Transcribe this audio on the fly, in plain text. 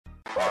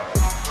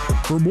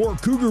For more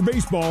Cougar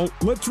baseball,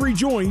 let's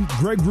rejoin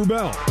Greg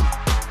Wrubell.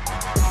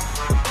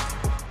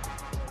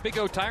 Big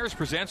O Tires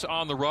presents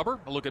On the Rubber.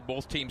 A look at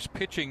both teams'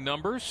 pitching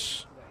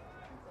numbers.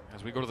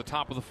 As we go to the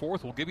top of the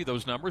fourth, we'll give you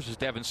those numbers as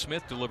Devin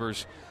Smith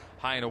delivers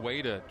high and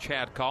away to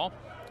Chad Call.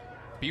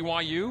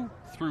 BYU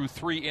through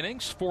 3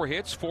 innings, 4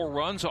 hits, 4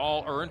 runs,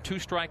 all earned, 2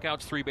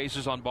 strikeouts, 3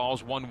 bases on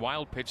balls, 1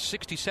 wild pitch,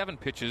 67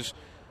 pitches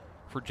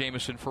for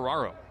Jamison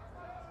Ferraro.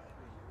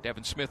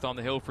 Devin Smith on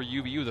the hill for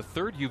UVU, the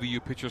third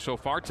UVU pitcher so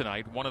far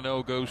tonight.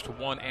 1-0 goes to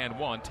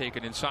 1-1,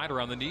 taken inside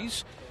around the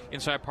knees.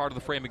 Inside part of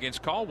the frame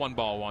against Call, 1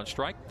 ball, 1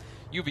 strike.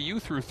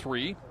 UVU through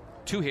 3,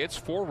 2 hits,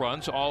 4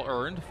 runs, all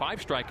earned,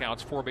 5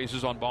 strikeouts, 4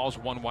 bases on balls,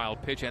 1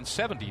 wild pitch, and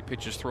 70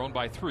 pitches thrown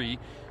by 3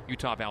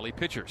 Utah Valley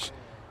pitchers.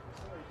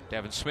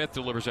 Devin Smith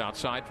delivers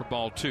outside for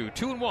ball 2.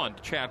 2-1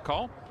 to Chad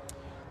Call.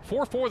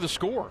 4-4 the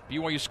score.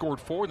 BYU scored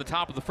 4 in the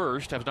top of the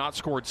first, have not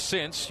scored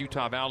since.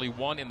 Utah Valley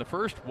 1 in the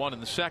first, 1 in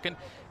the second,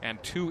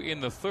 and 2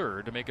 in the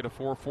third to make it a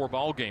 4-4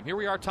 ball game. Here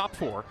we are, top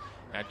 4.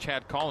 At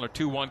Chad Call in a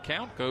 2-1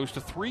 count, goes to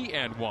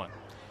 3-1.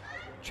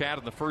 Chad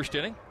in the first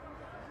inning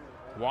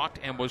walked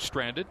and was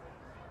stranded.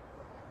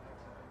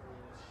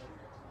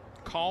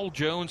 Call,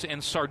 Jones,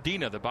 and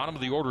Sardina, the bottom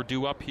of the order,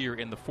 due up here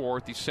in the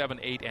fourth, the 7,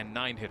 8, and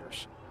 9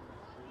 hitters.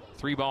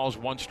 3 balls,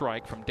 1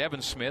 strike from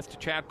Devin Smith to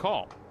Chad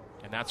Call.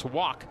 And that's a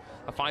walk,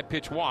 a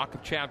 5-pitch walk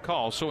of Chad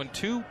Call. So in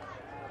 2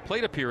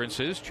 plate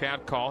appearances,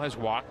 Chad Call has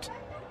walked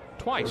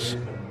twice.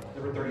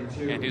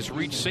 And his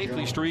reach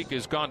safely streak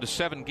has gone to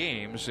 7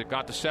 games. It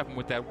got to 7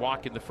 with that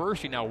walk in the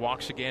first. He now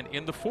walks again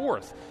in the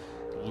fourth.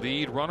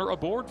 Lead runner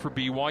aboard for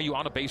BYU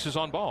on a base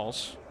on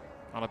balls.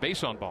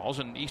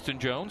 And Easton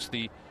Jones,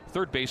 the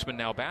third baseman,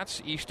 now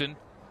bats. Easton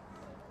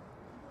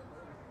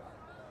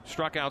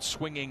struck out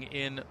swinging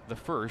in the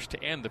first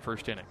to end the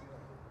first inning.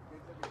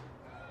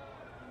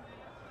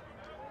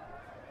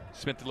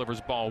 Smith delivers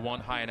ball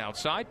 1 high and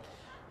outside.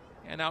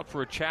 And out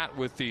for a chat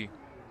with the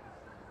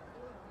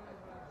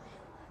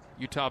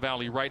Utah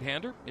Valley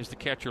right-hander is the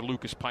catcher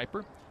Lucas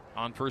Piper.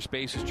 On first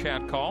base is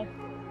Chad Call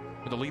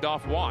with a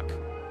leadoff walk.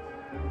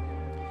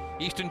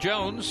 Easton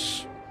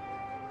Jones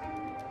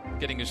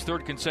getting his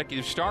 3rd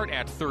consecutive start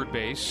at third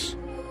base.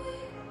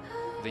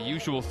 The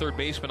usual third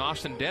baseman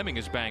Austin Deming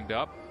is banged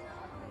up.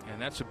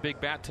 And that's a big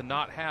bat to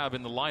not have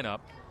in the lineup.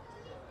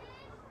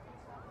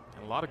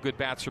 And a lot of good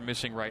bats are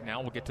missing right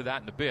now. We'll get to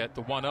that in a bit.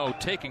 The 1-0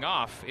 taking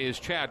off is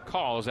Chad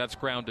Call as that's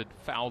grounded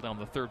foul down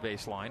the third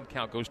base line.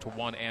 Count goes to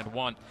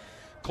 1-1.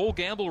 Cole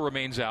Gamble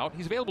remains out.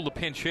 He's available to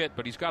pinch hit,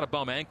 but he's got a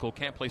bum ankle,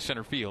 can't play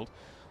center field.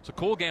 So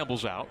Cole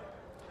Gamble's out.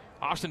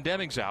 Austin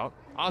Deming's out.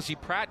 Ozzie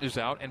Pratt is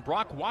out. And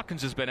Brock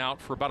Watkins has been out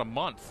for about a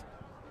month.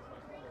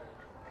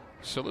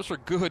 So those are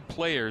good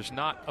players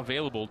not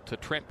available to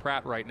Trent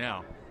Pratt right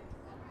now.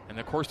 And,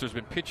 of course, there's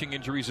been pitching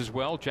injuries as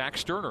well. Jack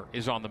Sterner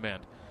is on the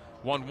mend.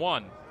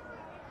 1-1.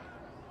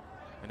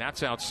 And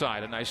that's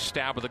outside. A nice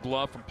stab of the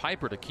glove from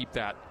Piper to keep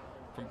that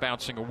from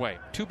bouncing away.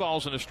 2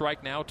 balls and a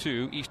strike now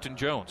to Easton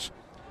Jones.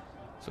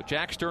 So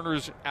Jack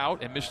Sterner's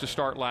out and missed a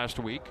start last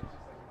week.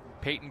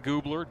 Peyton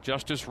Gubler,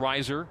 Justice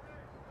Reiser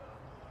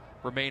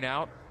remain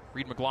out.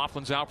 Reed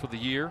McLaughlin's out for the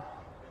year.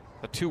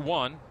 A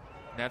 2-1.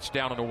 That's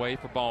down and away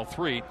for ball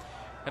 3.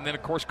 And then,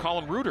 of course,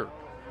 Colin Reuter,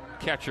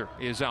 catcher,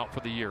 is out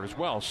for the year as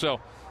well. So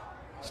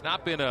it's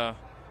not been a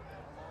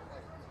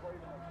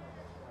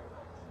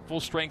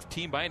full-strength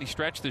team by any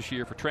stretch this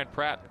year for Trent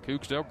Pratt.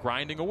 Cougs, though,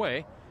 grinding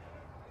away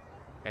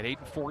at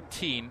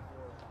 8-14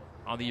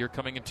 on the year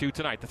coming in 2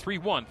 tonight. The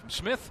 3-1 from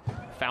Smith,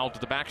 fouled to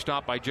the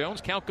backstop by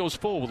Jones. Count goes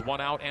full with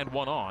 1 out and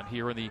 1 on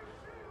here in the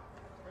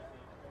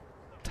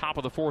top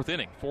of the 4th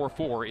inning.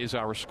 4-4 is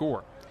our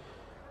score.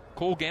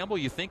 Cole Gamble,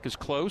 you think, is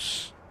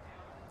close.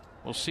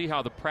 We'll see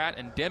how the Pratt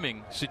and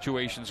Deming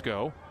situations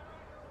go.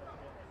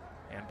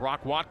 And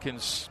Brock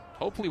Watkins,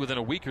 hopefully within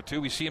a week or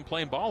 2, we see him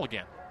playing ball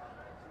again.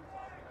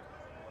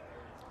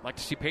 Like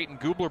to see Peyton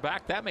Gubler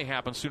back. That may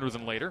happen sooner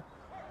than later.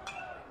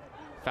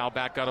 Foul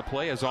back out of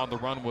play as on the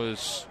run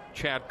was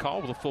Chad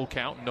Call with a full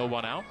count, no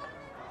 1 out.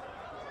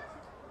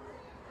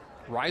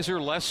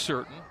 Reiser less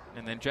certain,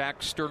 and then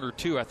Jack Sterner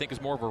too, I think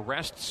is more of a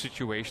rest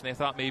situation. They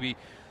thought maybe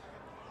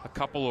a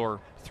couple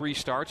or 3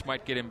 starts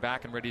might get him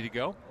back and ready to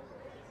go.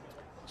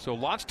 So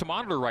lots to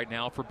monitor right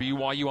now for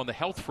BYU on the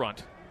health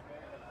front.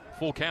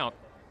 Full count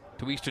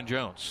to Easton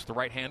Jones, the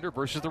right-hander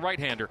versus the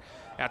right-hander.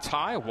 That's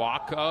high,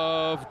 walk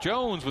of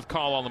Jones with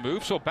Call on the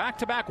move. So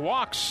back-to-back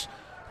walks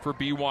for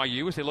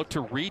BYU as they look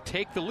to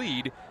retake the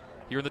lead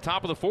here in the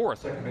top of the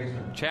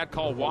 4th. Chad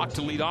Call walked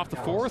to lead off the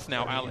 4th.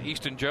 Now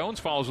Easton Jones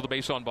follows with a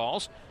base on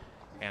balls.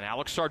 And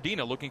Alex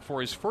Sardina looking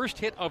for his first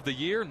hit of the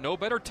year. No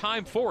better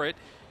time for it.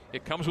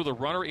 It comes with a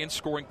runner in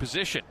scoring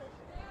position.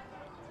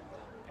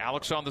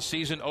 Alex on the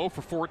season 0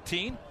 for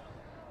 14.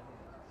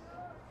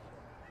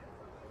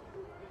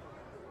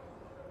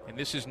 And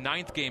this is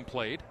 9th game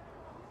played.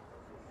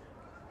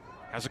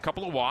 Has a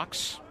couple of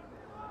walks.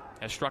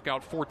 Has struck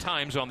out 4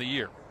 times on the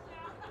year.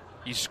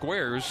 He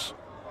squares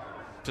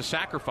to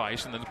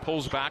sacrifice and then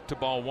pulls back to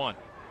ball 1.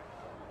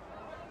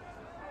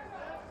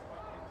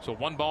 So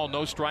 1 ball,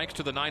 no strikes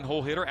to the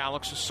 9-hole hitter,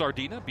 Alex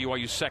Sardina,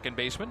 BYU's second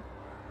baseman.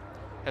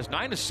 Has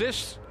 9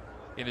 assists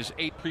in his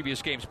 8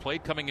 previous games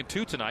played, coming in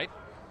 2 tonight.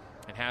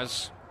 And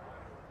has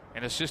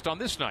an assist on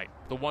this night,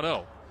 the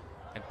 1-0.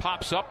 And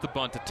pops up the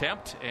bunt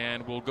attempt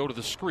and will go to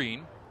the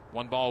screen.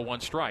 1 ball,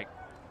 1 strike.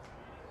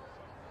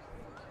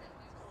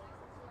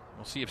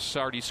 We'll see if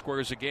Sardi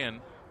squares again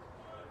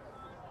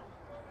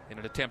in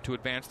an attempt to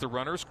advance the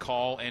runners,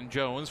 Call and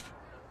Jones,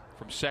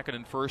 from second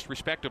and first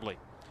respectively.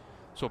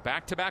 So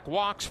back-to-back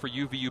walks for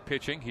UVU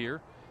pitching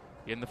here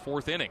in the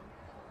 4th inning.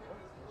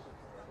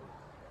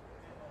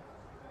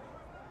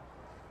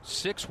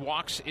 6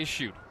 walks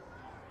issued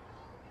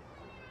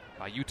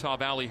by Utah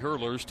Valley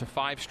hurlers to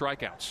 5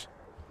 strikeouts.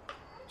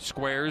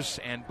 Squares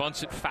and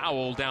bunts it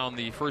foul down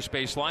the first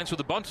base line, so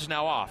the bunt is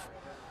now off.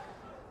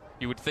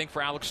 You would think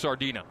for Alex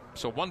Sardina.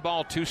 So 1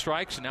 ball, 2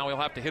 strikes, and now he'll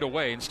have to hit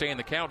away and stay in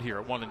the count here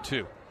at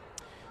 1-2.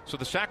 So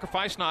the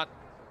sacrifice not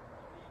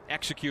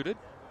executed.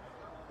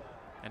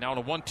 And now on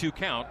a 1-2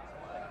 count,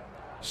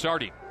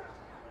 Sardi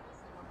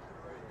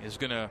is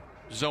going to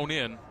zone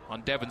in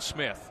on Devin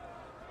Smith,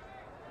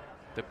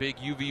 the big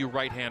UVU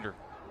right-hander.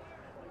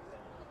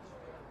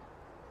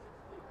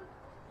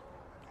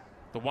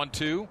 The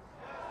 1-2,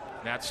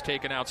 that's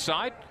taken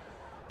outside.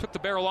 Took the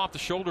barrel off the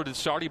shoulder to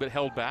Sardi, but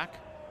held back.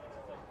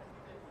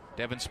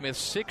 Devin Smith,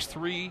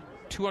 6'3",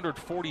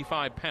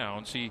 245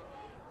 pounds. He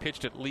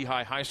pitched at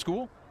Lehigh High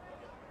School.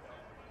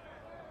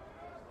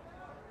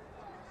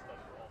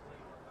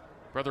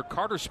 Brother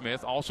Carter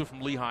Smith, also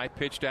from Lehigh,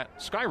 pitched at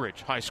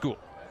Skyridge High School.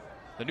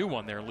 The new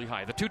one there in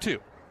Lehigh. The 2-2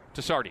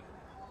 to Sardi.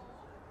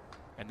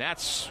 And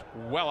that's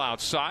well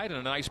outside, and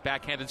a nice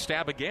backhanded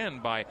stab again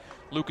by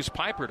Lucas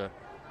Piper to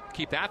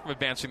keep that from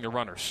advancing the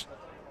runners.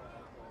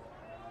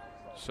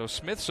 So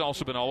Smith's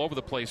also been all over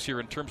the place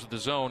here in terms of the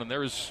zone, and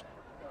there's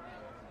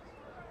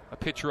a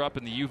pitcher up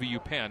in the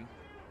UVU pen.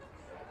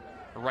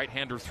 A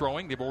right-hander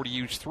throwing. They've already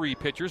used 3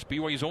 pitchers.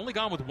 BYU's only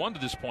gone with 1 to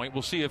this point.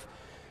 We'll see if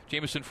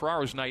Jamison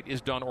Ferraro's night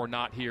is done or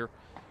not here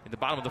in the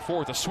bottom of the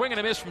 4th. A swing and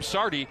a miss from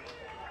Sardi.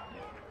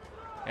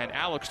 And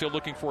Alex still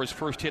looking for his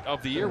first hit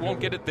of the year. Won't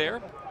get it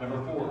there.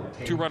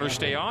 2 runners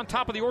stay on.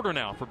 Top of the order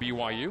now for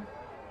BYU.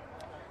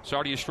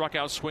 Sardi has struck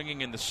out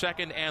swinging in the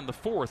 2nd and the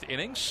 4th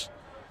innings.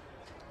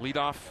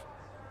 Leadoff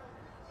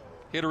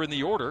hitter in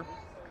the order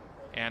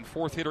and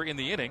 4th hitter in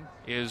the inning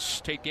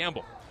is Tate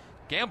Gamble.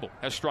 Gamble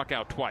has struck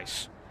out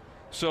twice.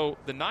 So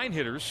the 9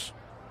 hitters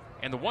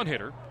and the 1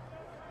 hitter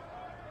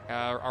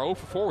are 0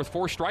 for 4 with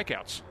 4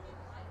 strikeouts.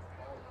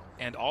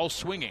 And all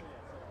swinging.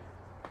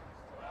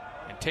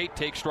 And Tate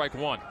takes strike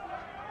 1.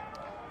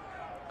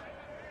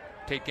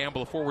 Tate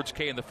Gamble, a forwards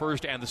K in the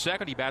 1st and the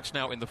 2nd. He bats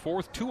now in the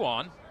 4th, 2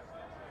 on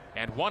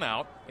and 1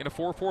 out in a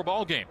 4-4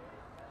 ball game.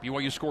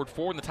 BYU scored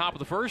 4 in the top of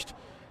the 1st.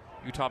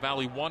 Utah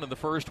Valley 1 in the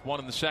 1st, 1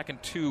 in the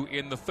 2nd, 2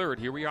 in the 3rd.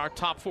 Here we are,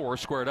 top 4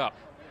 squared up.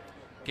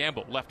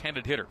 Gamble,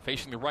 left-handed hitter,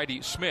 facing the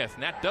righty Smith,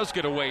 and that does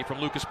get away from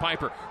Lucas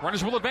Piper.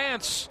 Runners will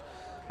advance.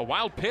 A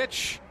wild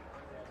pitch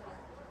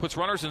puts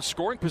runners in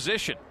scoring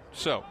position.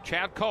 So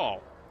Chad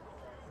Call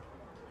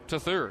to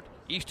 3rd,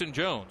 Easton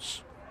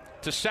Jones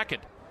to 2nd,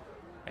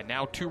 and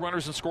now 2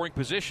 runners in scoring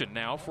position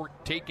now for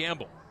Tate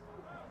Gamble.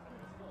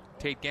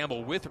 Tate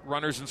Gamble with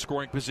runners in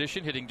scoring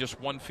position, hitting just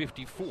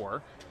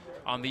 154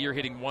 on the year,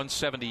 hitting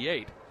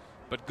 178,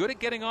 but good at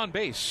getting on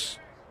base.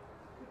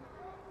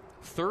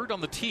 3rd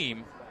on the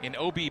team in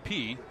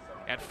OBP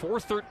at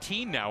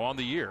 413 now on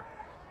the year.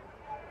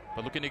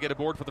 But looking to get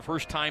aboard for the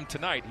first time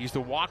tonight. He's the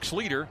walks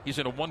leader. He's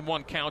in a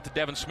 1-1 count to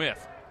Devin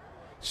Smith.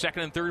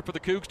 2nd and 3rd for the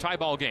Cougs, tie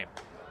ball game.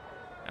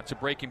 That's a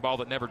breaking ball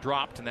that never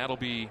dropped, and that'll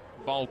be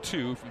ball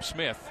 2 from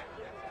Smith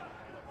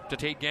to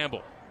Tate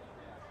Gamble.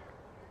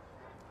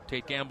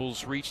 Tate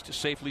Gamble's reached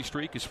safely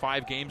streak is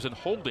 5 games and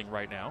holding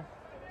right now.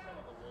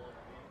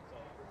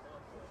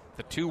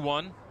 The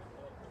 2-1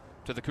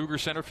 to the Cougar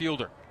center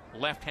fielder.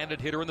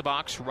 Left-handed hitter in the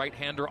box,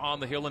 right-hander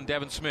on the hill, and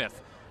Devin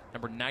Smith.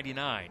 Number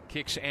 99,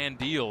 kicks and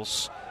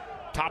deals.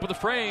 Top of the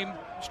frame,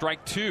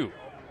 strike 2.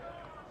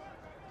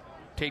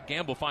 Tate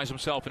Gamble finds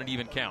himself in an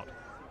even count.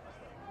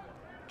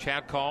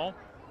 Chad Call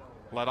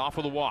led off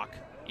with a walk.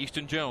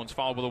 Easton Jones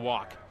followed with a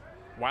walk.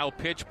 Wild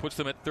pitch puts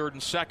them at 3rd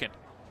and 2nd.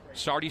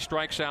 Sardi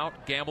strikes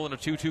out, Gamble in a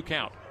 2-2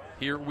 count.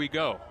 Here we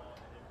go.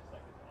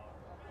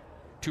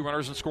 2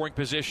 runners in scoring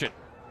position.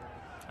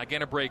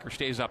 Again, a breaker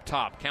stays up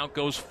top. Count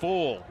goes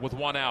full with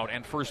 1 out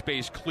and first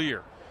base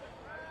clear.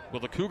 Will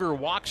the Cougar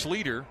walks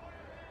leader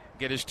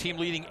get his team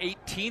leading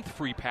 18th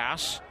free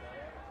pass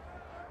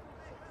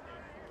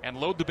and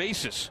load the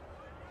bases?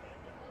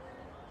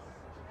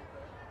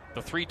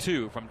 The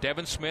 3-2 from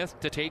Devin Smith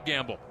to Tate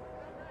Gamble.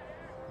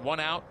 1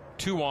 out,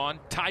 2 on,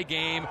 tie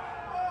game,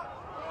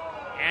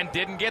 and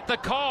didn't get the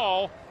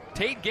call.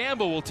 Tate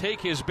Gamble will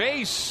take his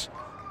base.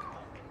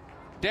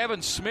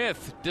 Devin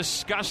Smith,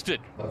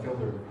 disgusted,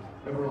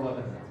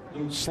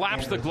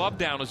 slaps the glove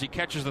down as he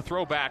catches the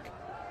throwback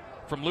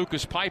from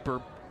Lucas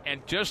Piper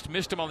and just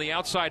missed him on the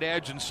outside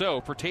edge. And so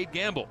for Tate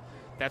Gamble,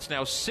 that's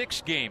now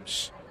 6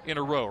 games in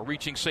a row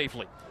reaching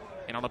safely.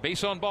 And on a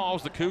base on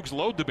balls, the Cougs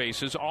load the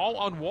bases, all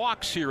on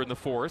walks here in the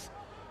 4th.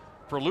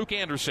 for Luke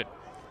Anderson.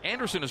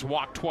 Anderson has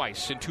walked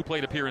twice in 2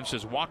 plate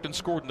appearances. Walked and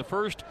scored in the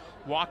first,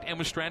 walked and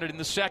was stranded in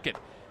the second.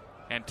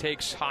 And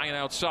takes high and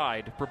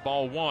outside for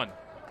ball 1.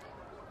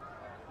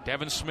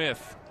 Devin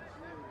Smith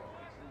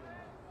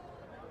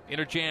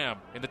in a jam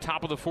in the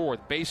top of the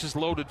 4th. Bases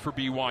loaded for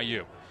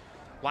BYU.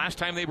 Last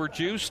time they were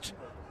juiced,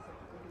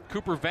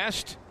 Cooper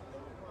Vest,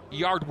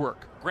 yard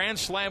work. Grand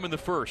slam in the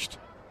first.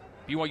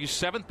 BYU's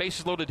 7th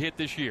bases loaded hit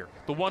this year.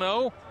 The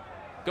 1-0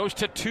 goes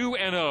to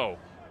 2-0.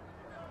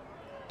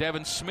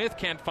 Devin Smith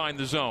can't find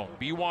the zone.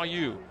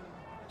 BYU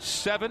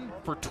 7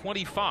 for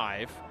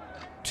 25,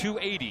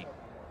 280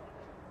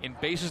 in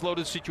bases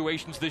loaded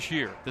situations this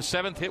year. The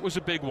 7th hit was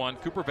a big one.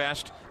 Cooper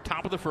Vest,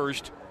 top of the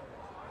first.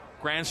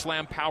 Grand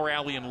slam power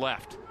alley and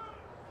left.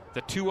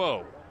 The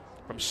 2-0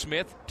 from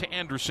Smith to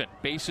Anderson.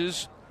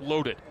 Bases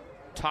loaded.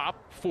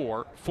 Top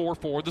 4,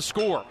 4-4 the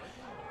score.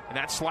 And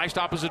that sliced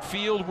opposite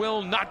field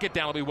will not get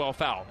down. It'll be well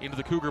fouled into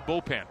the Cougar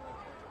bullpen.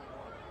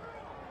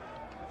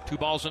 2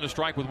 balls and a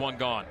strike with 1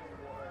 gone.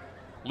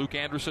 Luke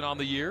Anderson on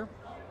the year,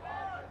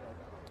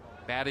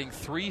 batting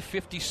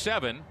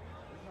 .357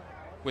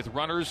 with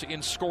runners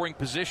in scoring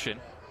position.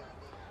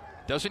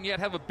 Doesn't yet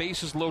have a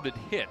bases loaded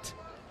hit.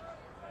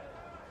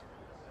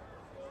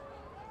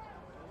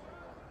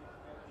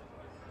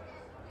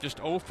 Just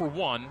 0 for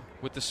 1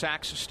 with the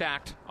sacks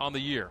stacked on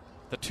the year.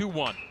 The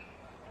 2-1.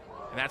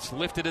 And that's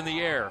lifted in the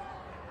air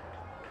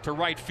to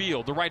right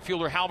field. The right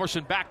fielder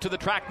Halverson back to the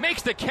track,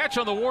 makes the catch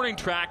on the warning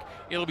track.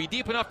 It'll be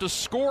deep enough to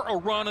score a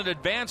run and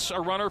advance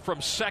a runner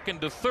from second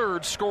to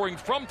third. Scoring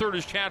from third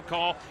is Chad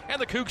Call, and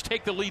the Cougs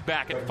take the lead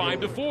back at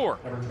 5-4.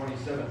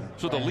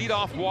 So the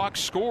leadoff walk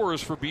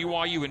scores for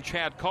BYU and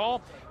Chad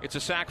Call. It's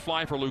a sac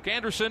fly for Luke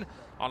Anderson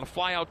on a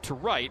fly out to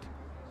right,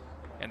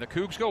 and the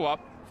Cougs go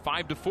up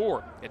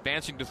 5-4.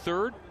 Advancing to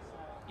third,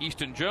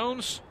 Easton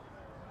Jones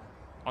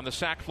on the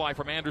sac fly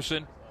from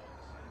Anderson.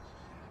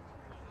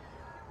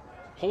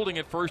 Holding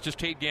at first is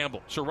Tate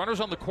Gamble. So runners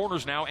on the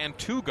corners now and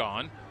 2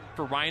 gone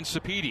for Ryan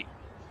Sapedi.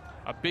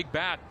 A big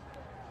bat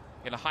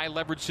in a high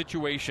leverage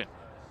situation.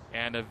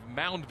 And a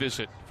mound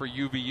visit for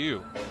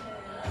UVU.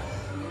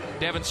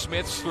 Devin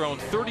Smith's thrown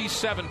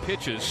 37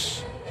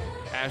 pitches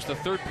as the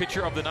 3rd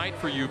pitcher of the night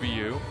for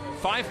UVU.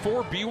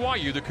 5-4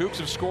 BYU. The Cougs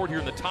have scored here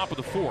in the top of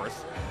the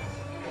 4th.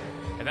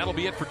 And that'll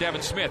be it for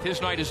Devin Smith.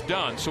 His night is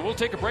done. So we'll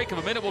take a break of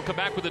a minute. We'll come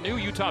back with a new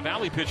Utah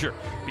Valley pitcher.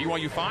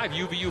 BYU 5,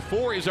 UVU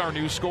 4 is our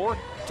new score.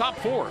 Top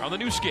 4 on the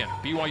new skin,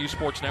 BYU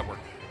Sports Network.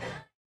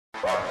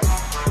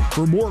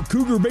 For more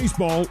Cougar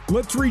baseball,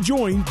 let's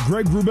rejoin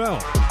Greg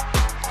Wrubell.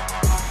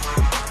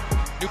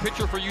 New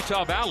pitcher for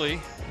Utah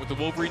Valley, with the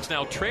Wolverines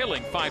now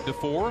trailing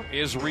 5-4,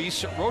 is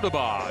Reese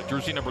Rodabaugh,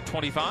 jersey number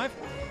 25,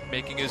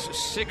 making his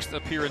 6th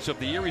appearance of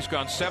the year. He's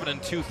gone 7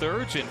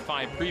 2/3 in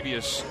 5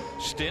 previous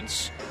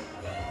stints.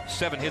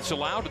 7 hits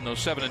allowed in those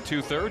 7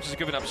 2/3. He's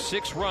given up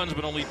 6 runs,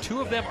 but only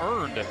 2 of them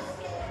earned.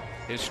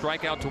 His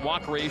strikeout to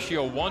walk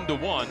ratio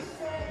 1-1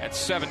 at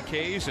 7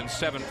 Ks and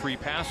 7 free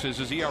passes.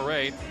 His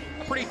ERA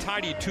a pretty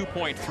tidy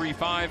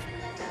 2.35,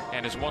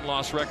 and his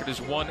 1-loss record is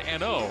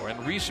 1-0.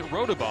 And Reese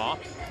Rodabaugh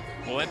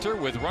will enter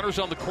with runners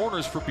on the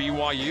corners for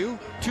BYU.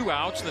 2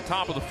 outs in the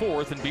top of the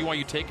 4th, and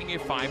BYU taking a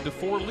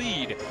 5-4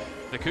 lead.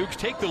 The Cougs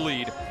take the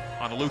lead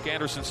on a Luke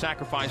Anderson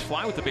sacrifice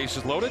fly with the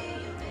bases loaded.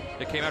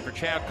 It came after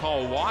Chad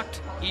Call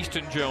walked,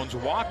 Easton Jones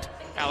walked,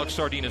 Alex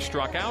Sardina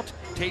struck out,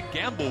 Tate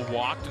Gamble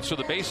walked, and so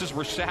the bases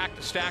were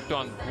stacked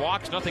on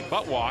walks, nothing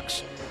but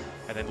walks.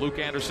 And then Luke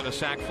Anderson a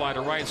sac fly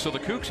to right. So the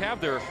Cougs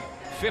have their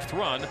 5th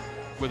run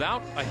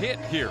without a hit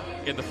here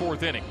in the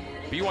 4th inning.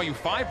 BYU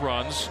 5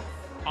 runs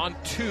on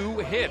 2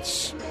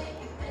 hits.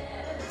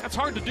 That's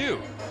hard to do,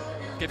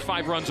 get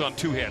 5 runs on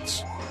 2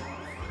 hits.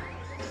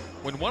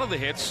 When one of the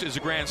hits is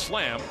a grand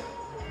slam,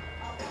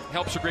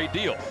 helps a great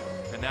deal.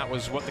 And that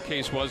was what the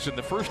case was in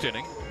the 1st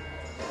inning,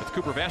 with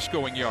Cooper Vest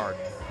going yard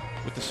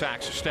with the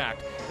sacks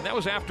stacked. And that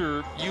was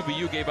after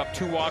UVU gave up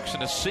 2 walks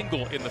and a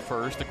single in the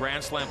 1st. The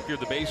grand slam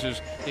cleared the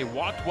bases. They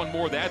walked 1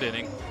 more that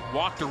inning,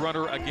 walked a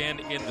runner again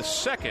in the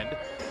 2nd,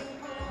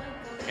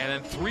 and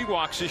then 3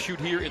 walks issued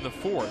here in the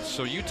 4th.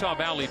 So Utah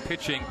Valley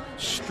pitching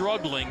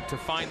struggling to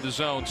find the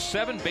zone.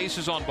 7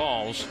 bases on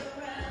balls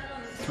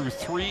through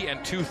 3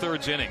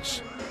 2/3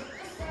 innings.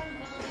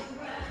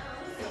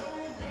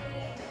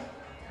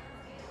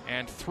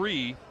 And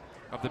 3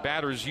 of the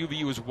batters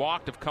UVU has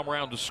walked have come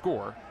around to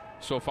score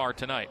so far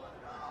tonight.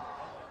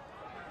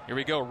 Here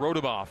we go.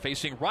 Rodabaugh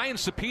facing Ryan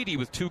Sapedi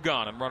with 2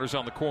 gone and runners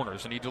on the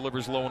corners, and he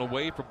delivers low and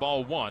away for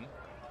ball 1.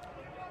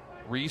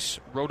 Reese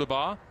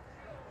Rodabaugh,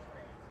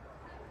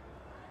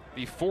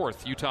 the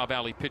 4th Utah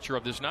Valley pitcher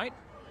of this night.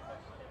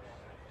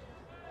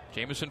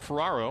 Jamison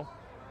Ferraro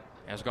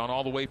has gone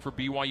all the way for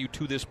BYU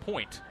to this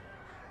point.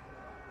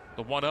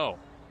 The 1-0.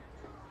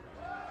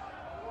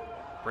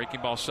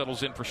 Breaking ball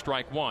settles in for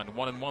strike 1.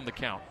 1-1 the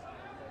count.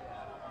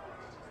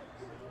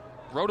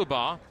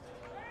 Rodabaugh,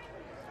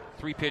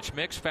 3-pitch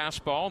mix,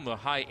 fastball in the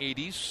high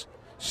 80s,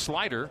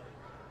 slider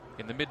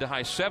in the mid to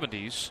high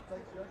 70s,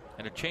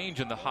 and a change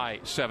in the high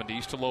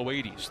 70s to low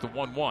 80s. The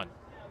 1-1.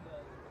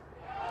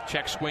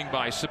 Check swing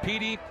by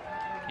Sapedi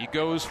He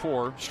goes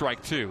for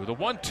strike two. The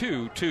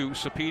 1-2 to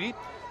Sapedi.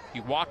 He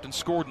walked and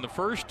scored in the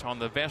first on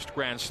the Vest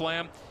Grand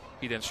Slam.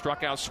 He then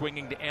struck out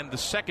swinging to end the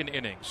second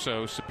inning.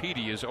 So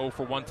Sapedi is 0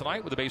 for 1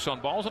 tonight with a base on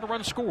balls and a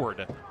run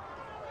scored.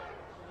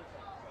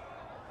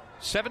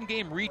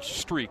 7-game reach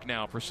streak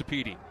now for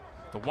Sapedi.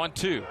 The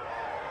 1-2.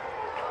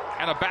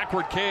 And a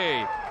backward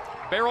K.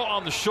 Barrel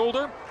on the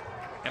shoulder.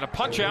 And a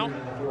punch out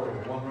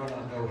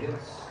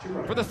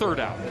for the third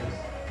out.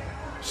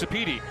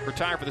 Sapedi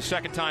retired for the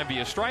second time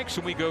via strikes,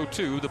 and we go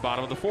to the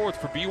bottom of the fourth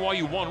for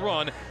BYU. 1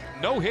 run,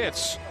 no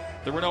hits,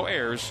 there were no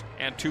errors,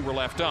 and 2 were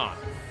left on.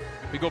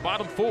 We go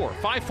bottom 4,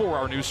 5-4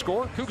 our new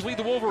score. Cougs lead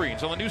the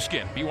Wolverines on the new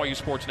skin, BYU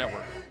Sports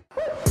Network.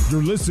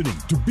 You're listening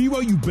to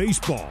BYU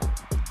Baseball.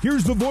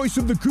 Here's the voice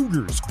of the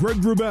Cougars, Greg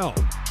Wrubell.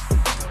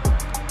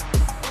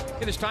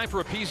 It is time for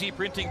a PZ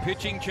Printing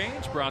pitching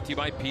change, brought to you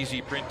by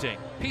PZ Printing.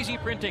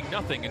 PZ Printing,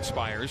 nothing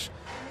inspires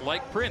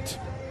like print.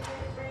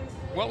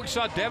 Well, we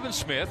saw Devin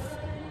Smith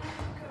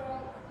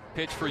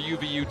pitch for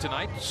UVU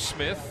tonight.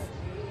 Smith,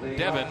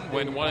 Devin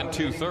went 1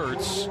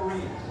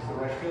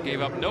 2/3.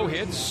 Gave up no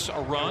hits, a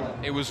run.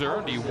 It was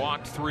earned. He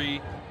walked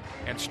 3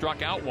 and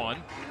struck out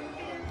 1.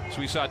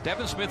 So we saw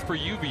Devin Smith for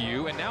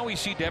UVU, and now we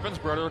see Devin's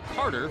brother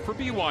Carter for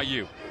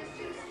BYU.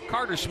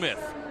 Carter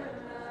Smith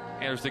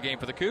enters the game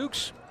for the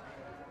Cougs.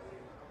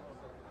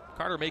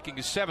 Carter making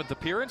his 7th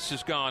appearance,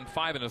 has gone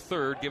 5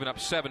 1/3, given up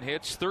 7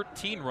 hits,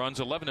 13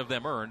 runs, 11 of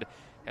them earned.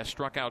 Has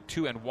struck out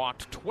 2 and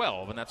walked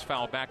 12, and that's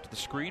fouled back to the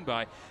screen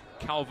by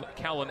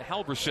Callan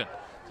Halverson,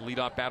 the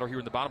leadoff batter here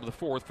in the bottom of the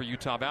fourth for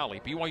Utah Valley.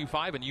 BYU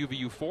 5 and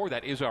UVU 4,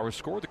 that is our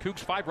score. The Cougs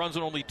 5 runs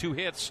on only 2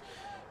 hits.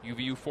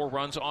 UVU 4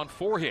 runs on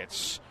 4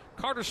 hits.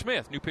 Carter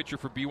Smith, new pitcher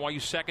for BYU,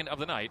 second of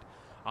the night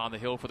on the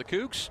hill for the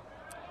Cougs.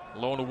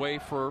 Low and away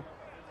for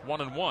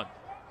 1-1.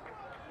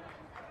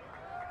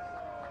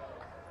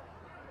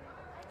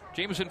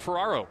 Jameson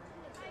Ferraro,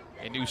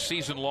 a new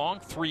season-long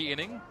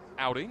 3-inning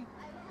outing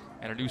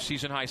and a new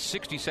season-high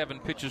 67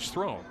 pitches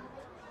thrown.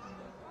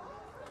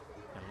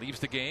 And leaves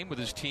the game with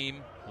his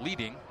team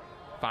leading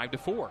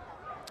 5-4.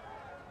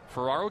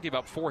 Ferraro gave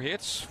up 4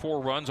 hits,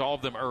 4 runs, all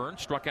of them earned.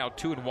 Struck out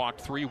 2 and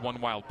walked 3, 1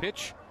 wild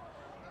pitch.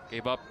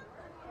 Gave up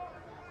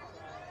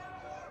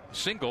a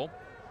single,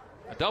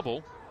 a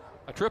double,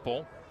 a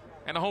triple,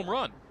 and a home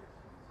run.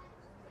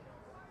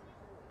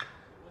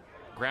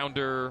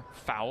 Grounder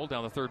foul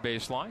down the third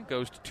base line.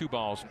 Goes to 2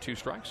 balls and 2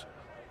 strikes.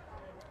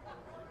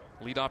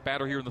 Leadoff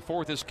batter here in the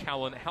fourth is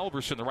Callan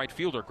Halverson, the right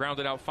fielder.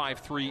 Grounded out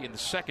 5-3 in the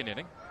second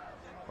inning.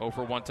 0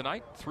 for 1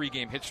 tonight.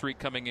 3-game hit streak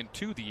coming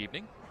into the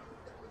evening.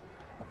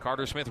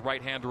 Carter Smith,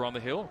 right-hander on the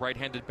hill.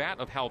 Right-handed bat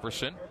of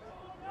Halverson.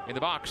 In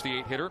the box, the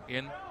 8-hitter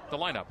in the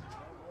lineup.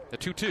 The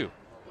 2-2.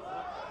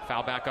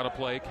 Foul back out of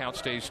play. Count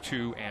stays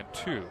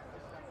 2-2.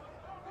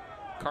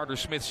 Carter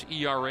Smith's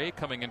ERA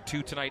coming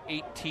into tonight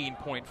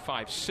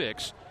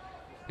 18.56.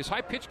 His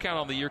high pitch count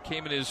on the year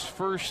came in his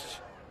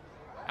first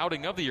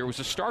outing of the year. It was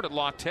a start at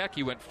La Tech.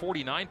 He went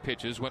 49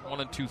 pitches, went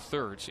 1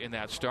 2/3 in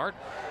that start.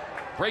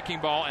 Breaking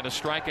ball and a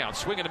strikeout.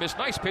 Swing and a miss.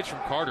 Nice pitch from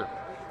Carter.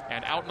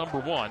 And out number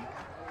 1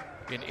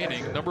 in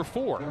inning number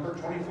 4. Number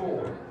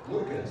 24,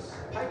 Lucas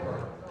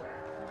Piper.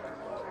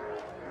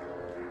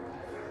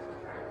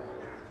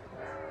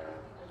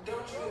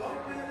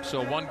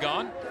 So 1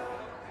 gone.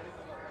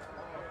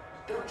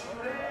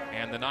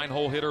 And the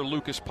 9-hole hitter,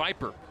 Lucas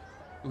Piper,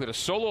 who hit a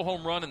solo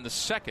home run in the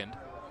second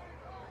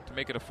to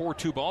make it a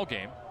 4-2 ball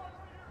game,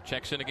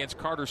 checks in against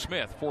Carter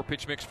Smith.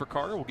 4-pitch mix for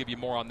Carter. We'll give you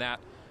more on that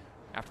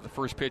after the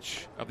first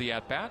pitch of the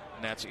at-bat,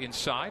 and that's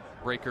inside.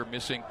 Breaker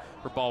missing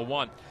for ball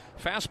 1.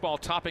 Fastball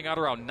topping out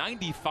around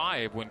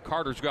 95 when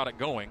Carter's got it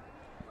going.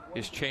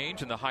 His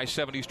change in the high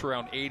 70s to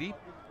around 80.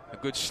 A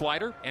good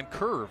slider and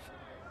curve.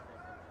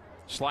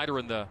 Slider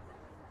in the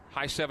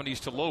high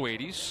 70s to low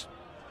 80s.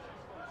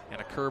 And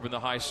a curve in the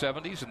high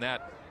 70s, and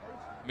that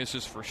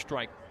misses for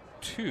strike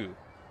 2.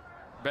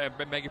 Beg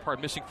your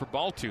pardon, missing for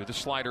ball 2. The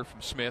slider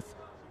from Smith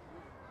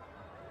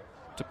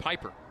to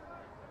Piper.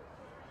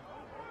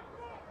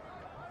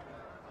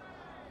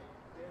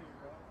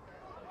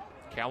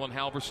 Callan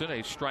Halverson,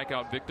 a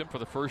strikeout victim for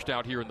the first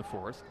out here in the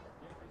fourth.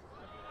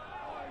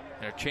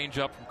 And a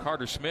changeup from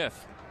Carter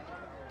Smith.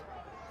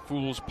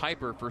 Fools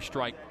Piper for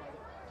strike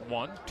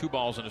 1. 2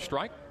 balls and a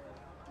strike.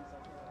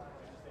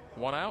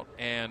 1 out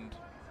and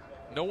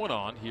no one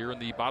on here in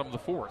the bottom of the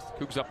fourth.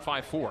 Cougs up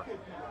 5-4.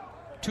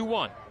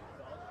 2-1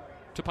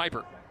 to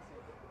Piper.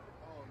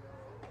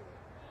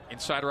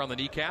 Inside around the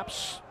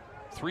kneecaps.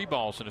 3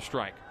 balls and a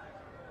strike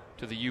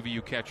to the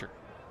UVU catcher.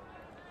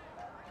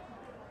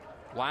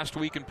 Last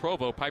week in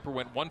Provo, Piper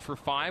went 1 for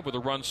 5 with a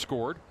run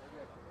scored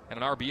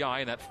and an RBI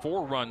in that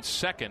 4-run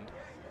second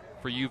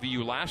for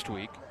UVU last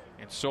week,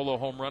 and solo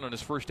home run on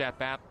his first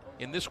at-bat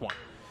in this one.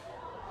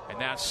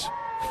 And that's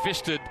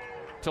fisted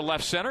to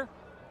left center.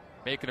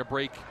 Making a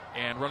break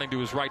and running to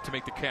his right to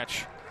make the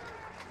catch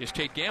is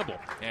Tate Gamble.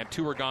 And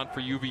 2 are gone for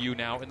UVU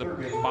now in the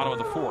bottom of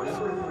the fourth.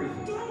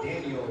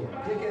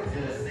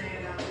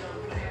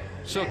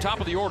 So top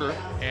of the order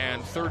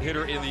and third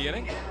hitter in the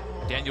inning,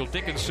 Daniel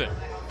Dickinson.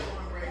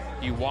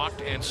 He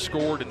walked and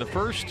scored in the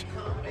first.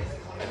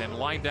 and then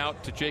lined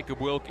out to Jacob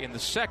Wilk in the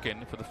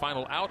second for the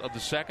final out of the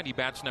second. He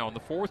bats now in the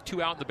fourth.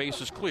 2 out and the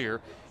base is clear,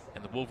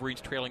 and the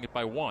Wolverines trailing it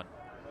by 1.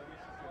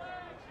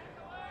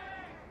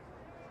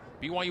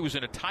 BYU was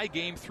in a tie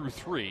game through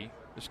 3.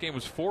 This game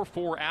was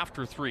 4-4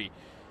 after 3.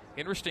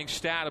 Interesting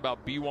stat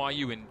about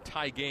BYU in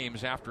tie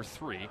games after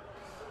 3.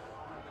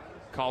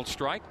 Called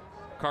strike.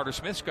 Carter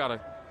Smith's got a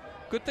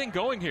good thing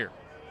going here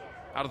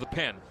out of the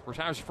pen.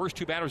 Retires the first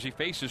 2 batters he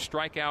faces,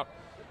 strikeout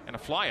and a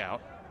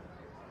flyout.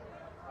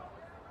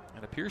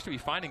 And appears to be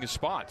finding his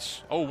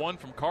spots. 0-1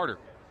 from Carter.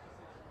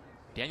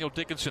 Daniel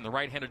Dickinson, the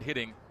right-handed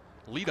hitting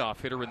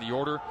leadoff hitter in the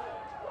order.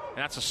 And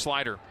that's a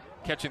slider,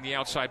 catching the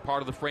outside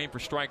part of the frame for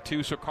strike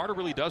 2. So Carter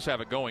really does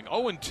have it going.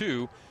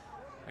 0-2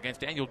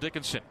 against Daniel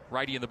Dickinson.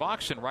 Righty in the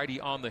box and righty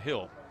on the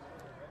hill.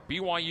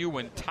 BYU,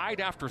 when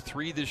tied after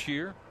 3 this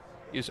year,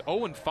 is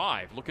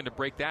 0-5, looking to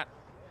break that.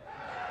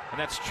 And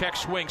that's check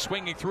swing.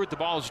 Swinging through it, the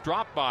ball is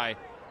dropped by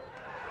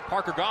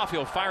Parker Goff.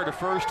 He'll fire to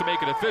first to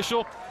make it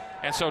official.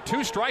 And so 2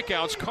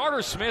 strikeouts.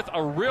 Carter Smith,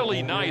 a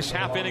really nice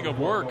half inning of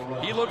work.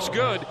 He looks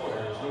good.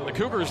 The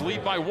Cougars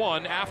lead by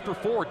 1 after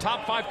 4.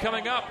 Top 5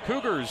 coming up.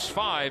 Cougars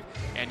 5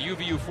 and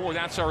UVU 4.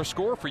 That's our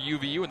score for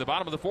UVU in the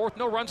bottom of the 4th.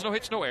 No runs, no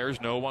hits, no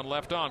errors, no one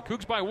left on.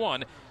 Cougs by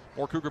 1.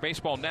 More Cougar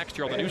baseball next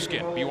here on the new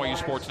skin, BYU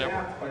Sports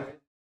Network.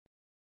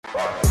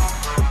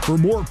 For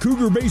more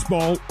Cougar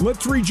baseball,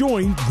 let's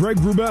rejoin Greg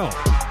Wrubell.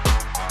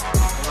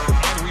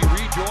 And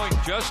we rejoin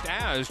just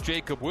as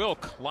Jacob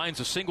Wilk lines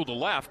a single to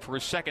left for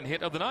his second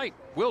hit of the night.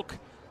 Wilk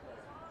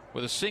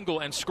with a single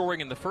and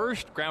scoring in the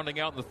first, grounding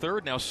out in the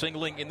third, now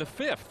singling in the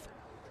 5th.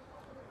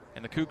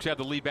 And the Cougs have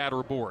the lead batter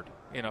aboard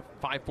in a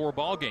 5-4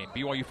 ball game.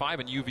 BYU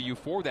 5 and UVU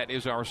 4. That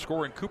is our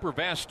score. And Cooper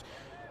Vest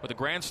with a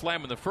grand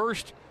slam in the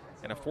first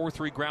and a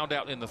 4-3 ground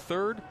out in the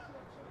third.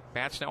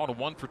 Bats now on a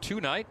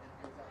 1-for-2 night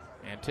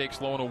and takes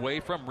low and away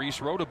from Reese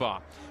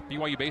Rodabaugh.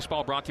 BYU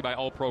baseball brought to you by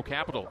All Pro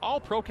Capital. All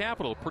Pro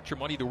Capital, put your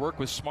money to work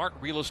with smart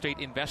real estate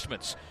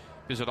investments.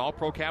 Visit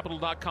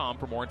allprocapital.com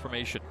for more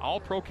information. All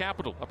Pro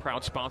Capital, a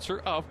proud sponsor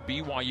of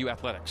BYU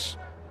Athletics.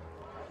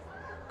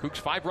 Cougs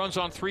 5 runs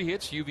on 3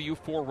 hits, UVU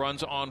 4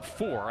 runs on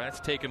 4. That's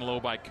taken low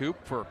by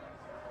Coop for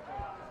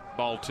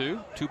ball 2.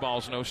 2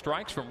 balls, no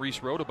strikes from Reese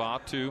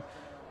Rodabaugh to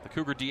the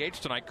Cougar DH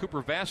tonight.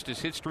 Cooper Vest,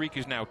 his hit streak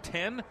is now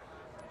 10.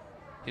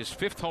 His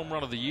 5th home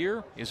run of the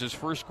year is his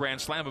first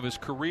grand slam of his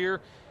career.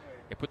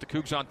 It put the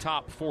Cougs on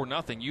top 4-0.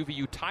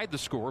 UVU tied the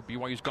score.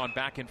 BYU's gone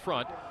back in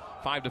front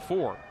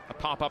 5-4. A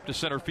pop up to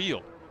center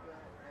field.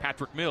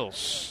 Patrick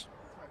Mills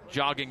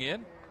jogging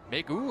in.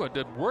 It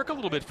did work a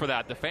little bit for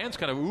that. The fans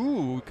kind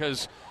of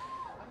because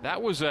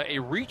that was a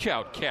reach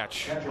out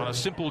catch on a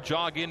simple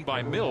jog in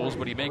by Mills,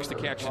 but he makes the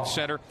catch in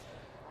center.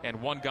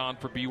 And 1 gone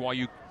for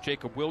BYU.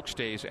 Jacob Wilk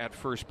stays at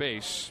first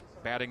base.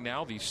 Batting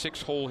now, the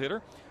 6-hole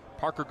hitter.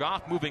 Parker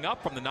Goff moving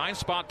up from the 9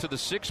 spot to the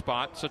 6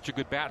 spot. Such a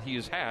good bat he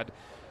has had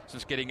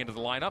since getting into the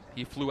lineup.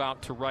 He flew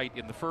out to right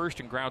in the first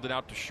and grounded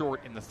out to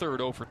short in the third.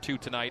 0-for-2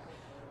 tonight.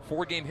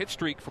 4-game hit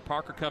streak for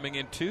Parker coming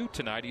in 2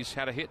 tonight. He's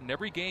had a hit in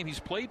every game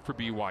he's played for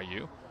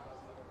BYU.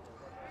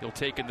 He'll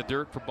take in the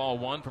dirt for ball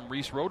 1 from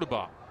Reese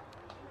Rodabaugh.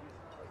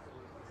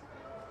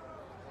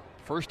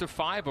 First of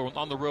 5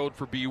 on the road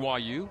for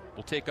BYU.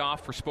 We'll take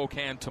off for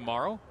Spokane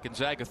tomorrow.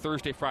 Gonzaga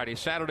Thursday, Friday,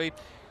 Saturday.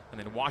 And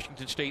then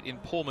Washington State in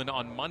Pullman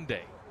on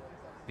Monday.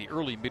 The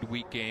early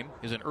midweek game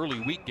is an early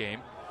week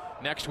game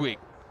next week.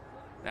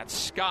 That's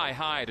sky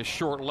high to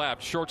short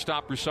left.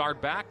 Shortstop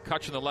Broussard back,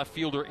 catching the left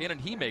fielder in,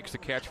 and he makes the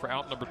catch for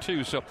out number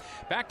 2. So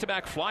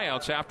back-to-back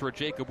flyouts after a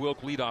Jacob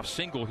Wilk leadoff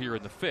single here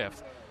in the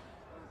 5th.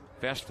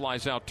 Vest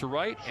flies out to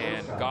right,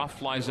 and Goff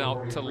flies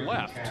out to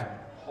left.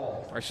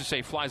 Or I should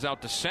say flies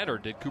out to center,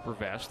 did Cooper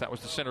Vest. That was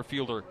the center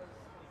fielder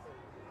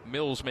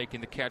Mills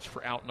making the catch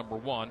for out number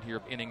 1 here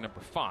of inning number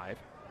 5.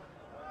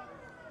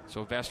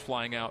 So Vest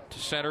flying out to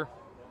center,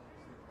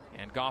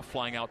 and Goff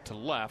flying out to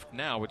left.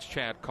 Now it's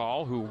Chad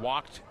Call, who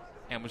walked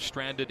and was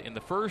stranded in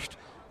the first,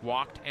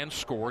 walked and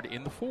scored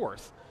in the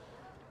 4th.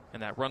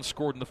 And that run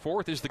scored in the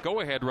 4th is the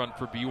go-ahead run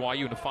for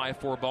BYU in a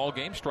 5-4 ball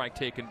game. Strike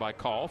taken by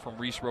Call from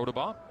Reese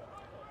Rodabaugh.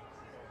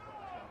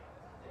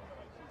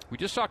 We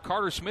just saw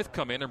Carter Smith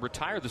come in and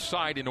retire the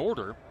side in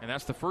order, and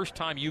that's the first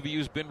time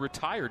UVU's been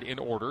retired in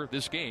order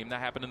this game. That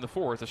happened in the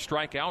 4th. A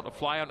strikeout, a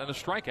flyout, and a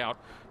strikeout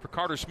for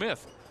Carter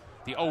Smith.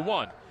 The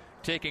 0-1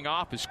 taking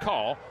off is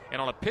Call, and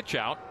on a pitch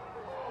out,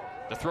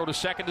 the throw to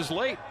second is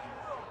late.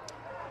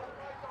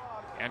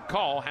 And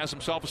Call has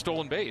himself a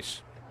stolen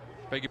base.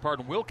 Beg your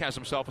pardon, Wilk has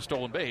himself a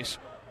stolen base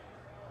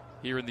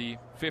here in the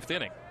 5th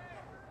inning.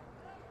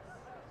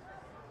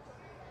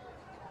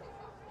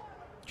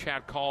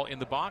 Chad Call in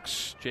the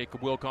box,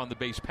 Jacob Wilk on the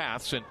base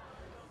paths, and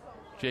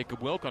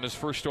Jacob Wilk on his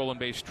first stolen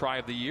base try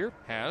of the year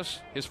has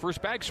his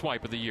first bag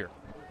swipe of the year.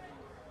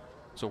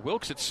 So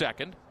Wilk's at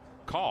second,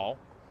 Call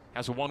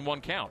has a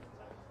 1-1 count.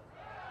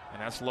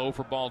 And that's low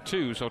for ball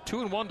 2, so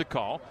 2-1 to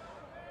Call,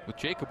 with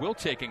Jacob Wilk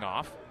taking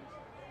off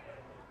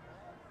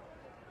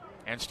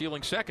and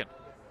stealing second.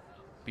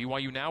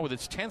 BYU now with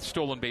its 10th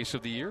stolen base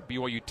of the year.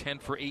 BYU 10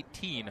 for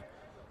 18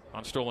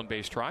 on stolen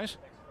base tries.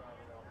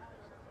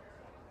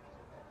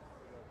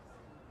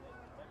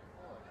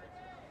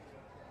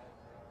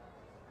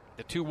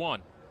 The 2-1.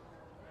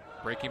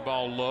 Breaking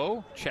ball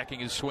low. Checking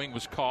his swing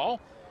was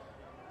call.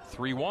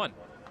 3-1.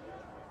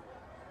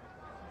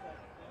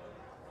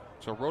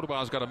 So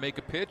Rodobah's got to make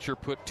a pitch or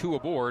put 2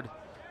 aboard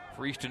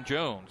for Easton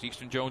Jones.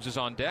 Easton Jones is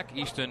on deck.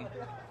 Easton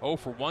 0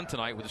 for 1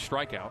 tonight with a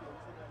strikeout.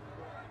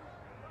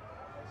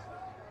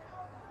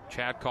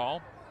 Chad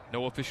Call,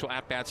 no official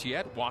at-bats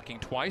yet, walking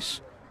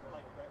twice,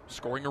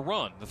 scoring a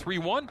run. The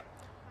 3-1,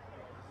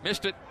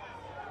 missed it.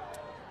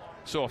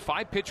 So a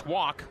 5-pitch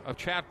walk of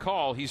Chad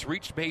Call. He's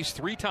reached base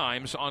 3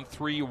 times on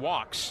 3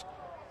 walks.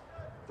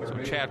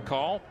 So Chad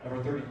Call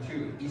number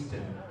 32,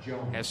 Easton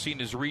Jones, has seen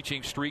his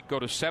reaching streak go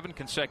to 7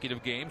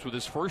 consecutive games with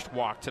his first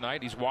walk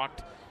tonight. He's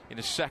walked in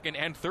his second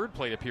and third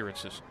plate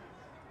appearances.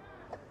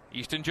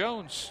 Easton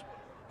Jones,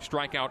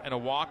 strikeout and a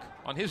walk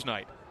on his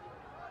night.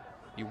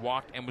 He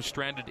walked and was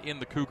stranded in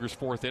the Cougars'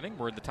 4th inning.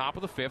 We're in the top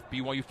of the 5th.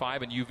 BYU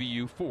 5 and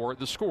UVU 4.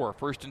 The score,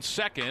 first and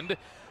second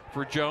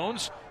for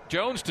Jones.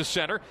 Jones to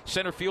center.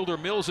 Center fielder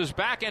Mills is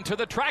back into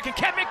the track and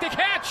can't make the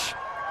catch.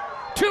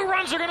 2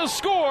 runs are going to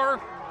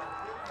score.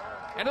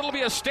 And it'll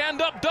be a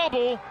stand-up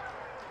double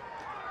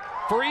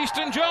for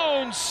Easton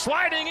Jones.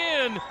 Sliding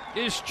in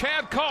is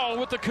Chad Call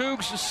with the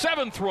Cougs'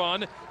 7th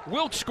run.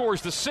 Wilkes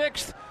scores the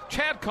 6th.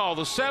 Chad Call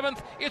the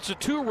 7th. It's a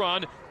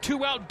 2-run,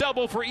 2-out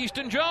double for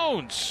Easton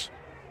Jones.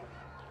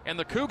 And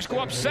the Cougs go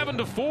up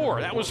 7-4.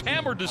 That was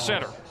hammered to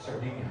center.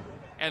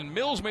 And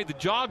Mills made the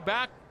jog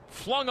back,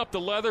 flung up the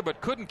leather,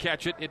 but couldn't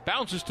catch it. It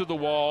bounces to the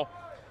wall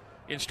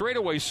in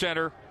straightaway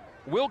center.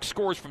 Wilkes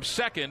scores from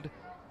second.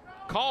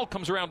 Call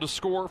comes around to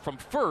score from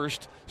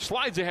first,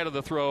 slides ahead of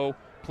the throw,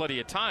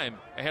 plenty of time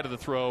ahead of the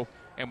throw,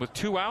 and with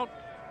 2 out,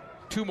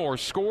 2 more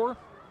score.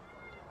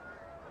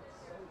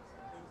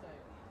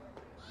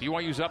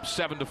 BYU's up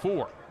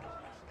 7-4.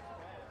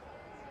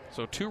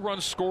 So 2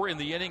 runs score in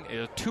the inning,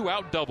 a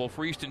 2-out double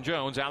for Easton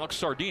Jones. Alex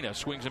Sardina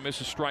swings and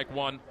misses strike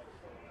 1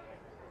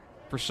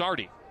 for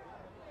Sardi.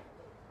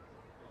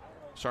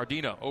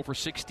 Sardina 0 for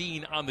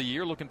 16 on the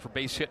year, looking for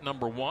base hit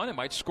number 1. It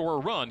might score a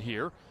run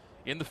here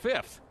in the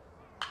 5th.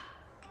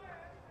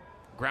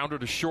 Grounder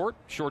to short.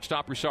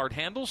 Shortstop Broussard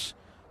handles.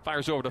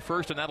 Fires over to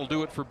first, and that'll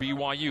do it for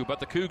BYU. But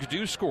the Cougs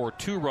do score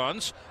 2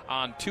 runs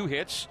on 2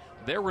 hits.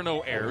 There were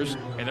no errors,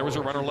 and there was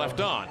a runner left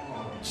on.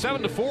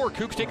 7-4,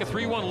 Cougs take a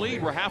 3-1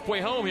 lead. We're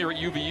halfway home here at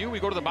UVU. We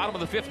go to the bottom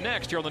of the 5th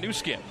next here on the new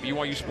skin,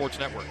 BYU Sports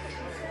Network.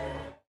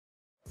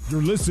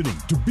 You're listening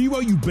to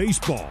BYU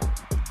Baseball.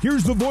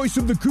 Here's the voice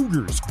of the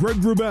Cougars, Greg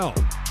Wrubell.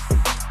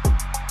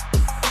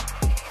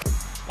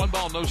 1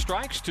 ball, no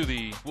strikes to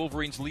the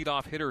Wolverines'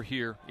 leadoff hitter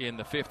here in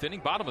the 5th inning.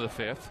 Bottom of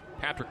the 5th,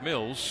 Patrick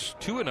Mills,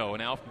 2-0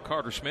 now from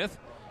Carter Smith.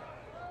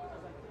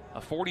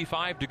 A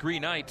 45-degree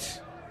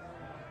night.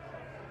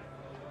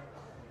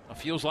 It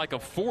feels like a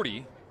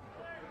 40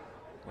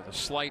 with a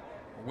slight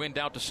wind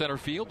out to center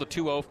field. The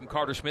 2-0 from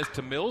Carter Smith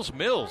to Mills.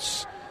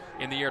 Mills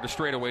in the air to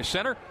straightaway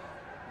center.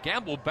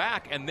 Gamble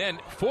back and then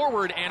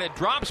forward, and it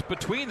drops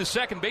between the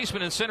second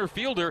baseman and center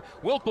fielder.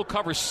 Wilk will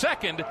cover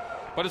second,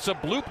 but it's a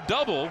bloop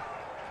double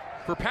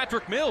for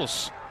Patrick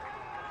Mills.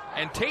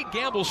 And Tate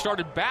Gamble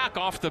started back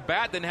off the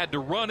bat, then had to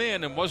run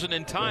in and wasn't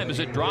in time as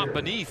it dropped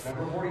beneath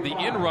the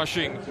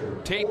in-rushing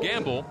Tate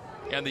Gamble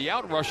and the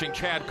out-rushing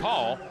Chad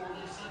Call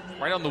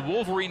right on the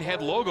Wolverine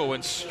head logo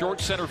in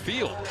short center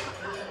field.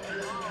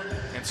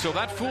 And so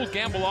that fooled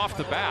Gamble off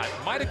the bat.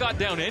 Might have got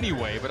down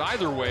anyway, but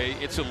either way,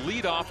 it's a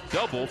leadoff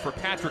double for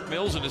Patrick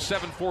Mills in a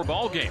 7-4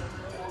 ball game.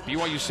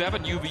 BYU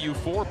 7, UVU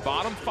 4,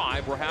 bottom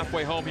 5. We're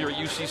halfway home here at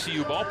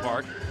UCCU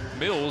Ballpark.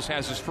 Mills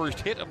has his first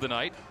hit of the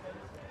night,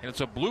 and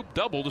it's a bloop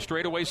double to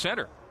straightaway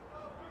center.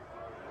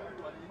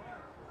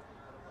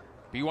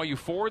 BYU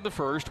 4 in the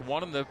first,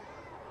 1 in the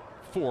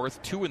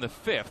 4th, 2 in the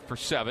 5th for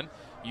 7.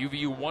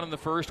 UVU 1 in the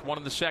first, 1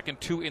 in the second,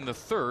 2 in the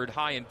 3rd.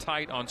 High and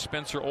tight on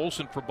Spencer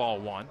Olson for ball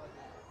 1.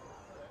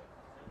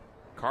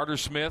 Carter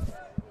Smith,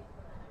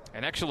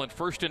 an excellent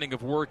first inning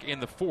of work in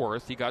the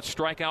 4th. He got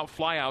strikeout,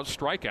 flyout,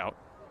 strikeout.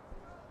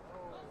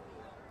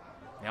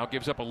 Now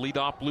gives up a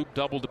leadoff bloop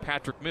double to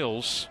Patrick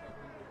Mills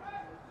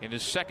in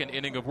his second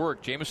inning of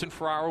work. Jamison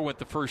Ferraro went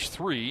the first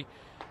 3,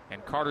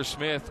 and Carter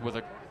Smith with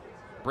a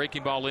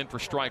breaking ball in for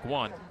strike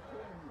 1.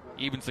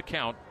 Evens the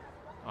count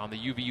on the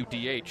UVU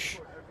DH.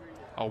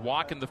 A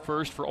walk in the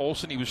first for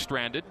Olson. He was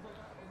stranded.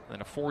 Then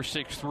a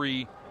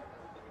 4-6-3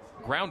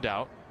 ground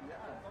out.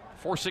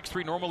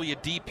 4-6-3 normally a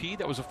DP.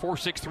 That was a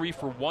 4-6-3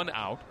 for 1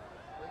 out.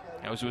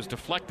 As it was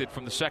deflected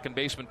from the second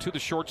baseman to the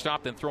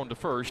shortstop, then thrown to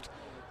first.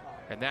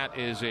 And that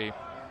is a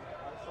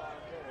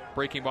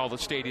breaking ball that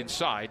stayed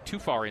inside, too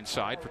far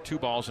inside, for 2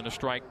 balls and a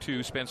strike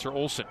to Spencer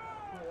Olson.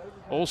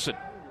 Olson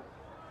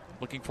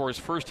looking for his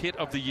first hit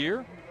of the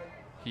year.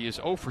 He is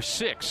 0 for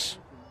 6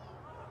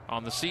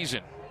 on the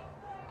season.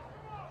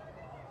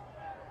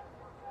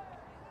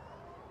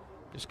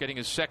 Just getting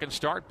his second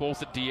start,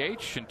 both at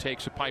DH, and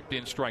takes a piped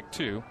in strike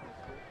 2.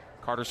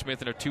 Carter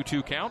Smith in a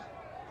 2-2 count.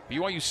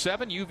 BYU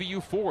 7,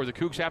 UVU 4. The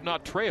Cougs have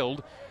not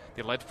trailed.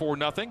 They led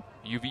 4-0.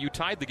 UVU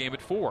tied the game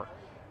at 4.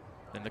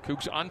 And the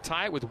Cougs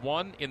untie it with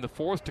 1 in the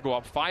 4th to go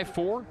up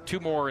 5-4. 2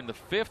 more in the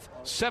 5th.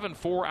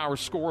 7-4 our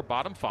score,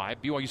 bottom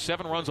 5. BYU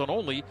 7 runs on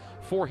only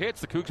 4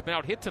 hits. The Cougs been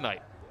out hit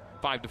tonight,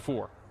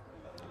 5-4.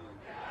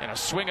 And a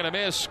swing and a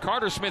miss.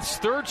 Carter Smith's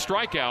 3rd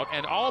strikeout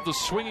and all the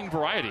swinging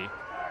variety.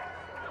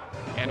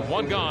 And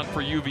 1 gone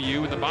for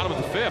UVU in the bottom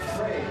of the 5th.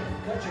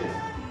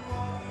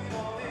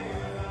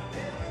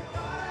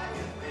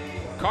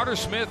 Carter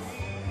Smith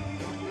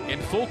in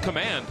full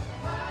command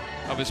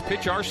of his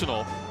pitch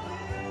arsenal.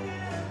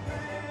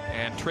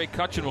 And Trey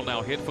Cutchin will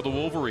now hit for the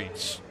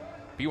Wolverines.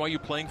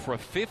 BYU playing for a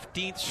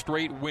 15th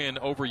straight win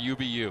over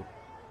UVU.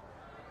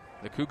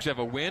 The Cougs have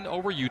a win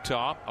over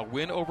Utah, a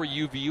win over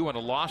UVU, and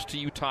a loss to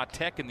Utah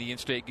Tech in the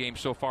in-state game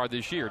so far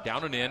this year.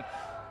 Down and in.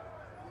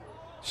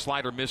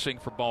 Slider missing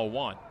for ball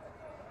 1.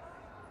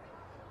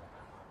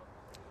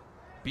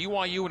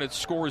 BYU, when it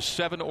scores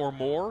 7 or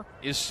more,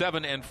 is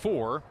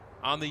 7-4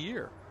 on the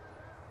year.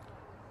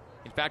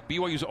 In fact,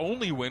 BYU's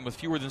only win with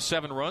fewer than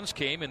 7 runs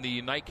came in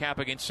the nightcap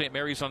against St.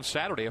 Mary's on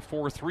Saturday, a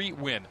 4-3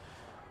 win.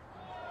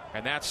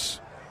 And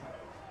that's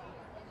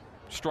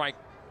strike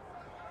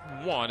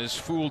 1 is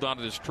fooled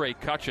onto this Trey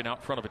Cutchin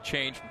out front of a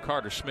change from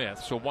Carter Smith.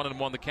 So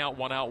 1-1 the count,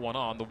 1 out, 1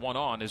 on. The 1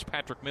 on is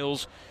Patrick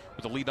Mills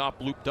with a leadoff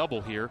bloop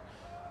double here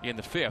in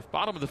the 5th.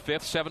 Bottom of the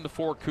 5th,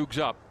 7-4 Cougs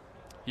up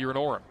here in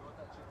Orem.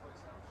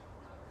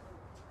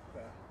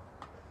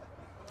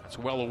 That's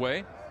well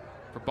away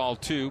for ball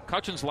 2.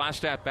 Cutchin's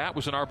last at bat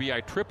was an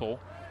RBI triple.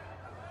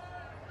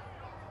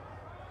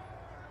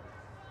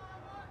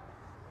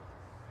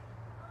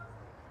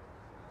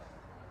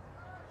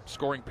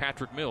 Scoring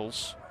Patrick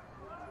Mills.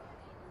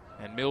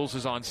 And Mills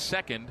is on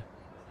second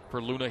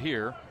for Luna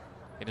here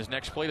in his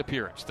next plate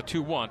appearance. The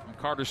 2-1 from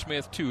Carter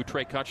Smith to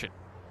Trey Cutchin.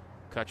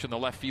 Cutchin, the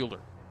left fielder.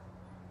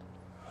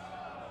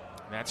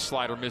 And that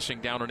slider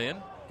missing down and in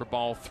for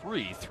ball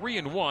 3.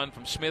 3-1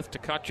 from Smith to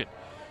Cutchin.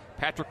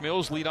 Patrick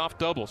Mills leadoff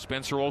double.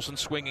 Spencer Olson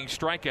swinging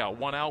strikeout.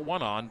 1 out,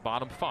 1 on.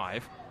 Bottom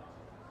 5.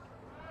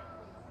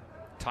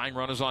 Tying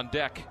run is on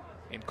deck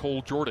in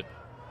Cole Jordan.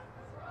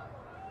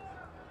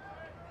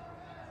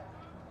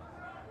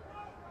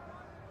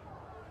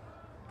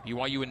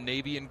 BYU in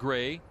navy and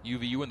gray.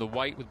 UVU in the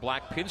white with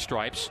black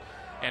pinstripes.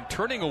 And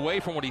turning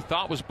away from what he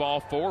thought was ball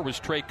 4 was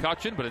Trey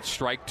Cutchin, but it's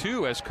strike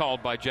 2 as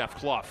called by Jeff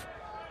Clough.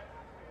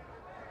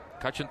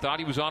 Cutchin thought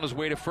he was on his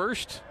way to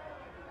first.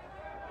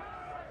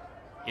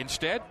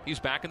 Instead, he's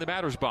back in the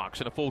batter's box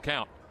in a full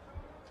count.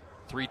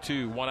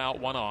 3-2, 1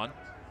 out, 1 on.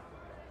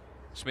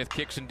 Smith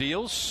kicks and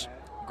deals.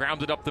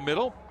 Grounded up the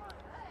middle.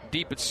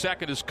 Deep at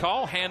second is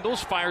Call.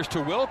 Handles, fires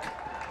to Wilk.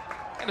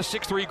 And a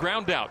 6-3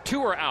 ground out.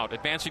 2 are out.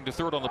 Advancing to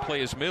third on the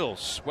play is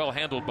Mills. Well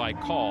handled by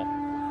Call.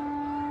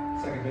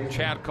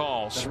 Chad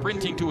Call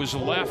sprinting to his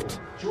left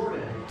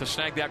to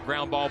snag that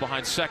ground ball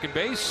behind second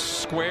base.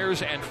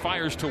 Squares and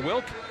fires to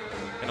Wilk.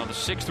 And on the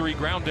 6-3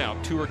 ground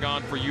out, 2 are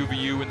gone for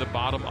UVU in the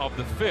bottom of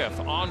the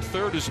 5th. On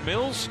third is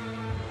Mills.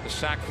 The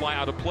sac fly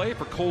out of play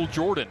for Cole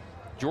Jordan.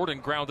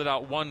 Jordan grounded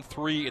out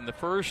 1-3 in the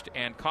 1st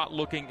and caught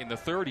looking in the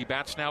 3rd. He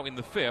bats now in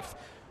the 5th.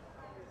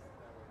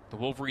 The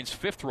Wolverines'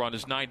 5th run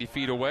is 90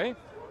 feet away.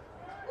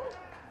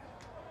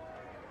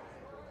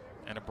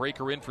 And a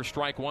breaker in for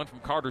strike 1 from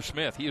Carter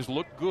Smith. He has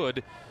looked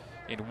good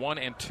in 1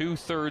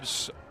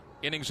 2/3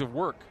 innings of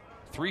work.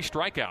 3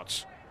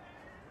 strikeouts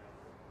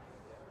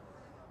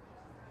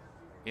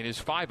in his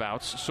 5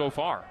 outs so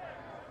far.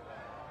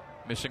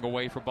 Missing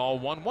away for ball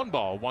 1. 1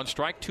 ball, 1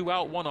 strike, 2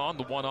 out, 1 on.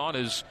 The 1 on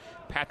is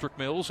Patrick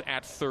Mills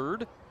at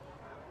third.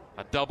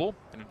 A double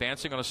and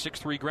advancing on a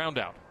 6-3 ground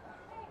out.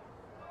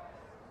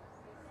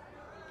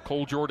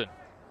 Cole Jordan.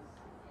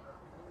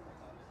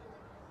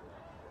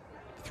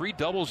 3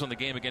 doubles in the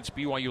game against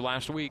BYU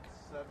last week.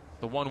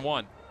 The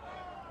 1-1.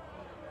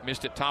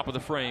 Missed it top of the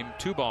frame.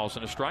 2 balls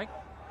and a strike.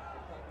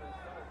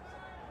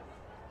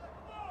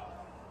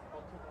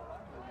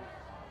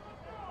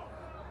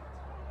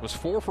 Was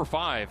 4 for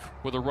 5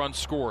 with a run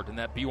scored in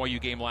that BYU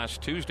game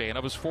last Tuesday, and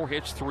of his 4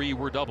 hits, 3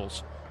 were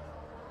doubles.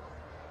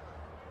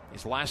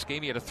 His last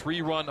game, he had a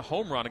 3-run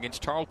home run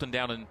against Tarleton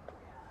down in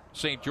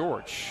St.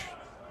 George.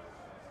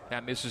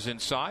 That misses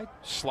inside,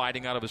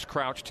 sliding out of his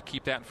crouch to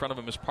keep that in front of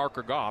him is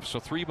Parker Goff. So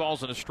 3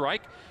 balls and a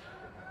strike.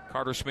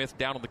 Carter Smith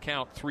down on the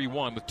count,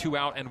 3-1 with 2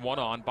 out and 1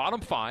 on.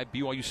 Bottom 5,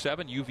 BYU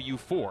 7, UVU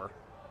 4.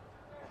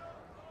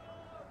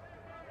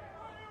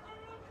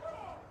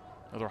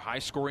 Another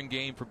high-scoring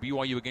game for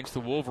BYU against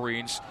the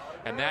Wolverines,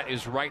 and that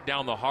is right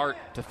down the heart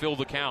to fill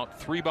the count.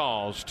 3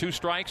 balls, 2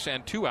 strikes,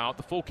 and 2 out.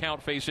 The full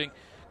count facing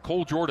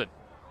Cole Jordan.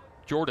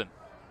 Jordan,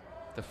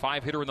 the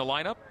 5 hitter in the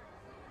lineup,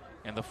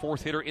 and the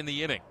 4th hitter in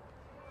the inning.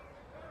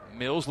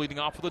 Mills leading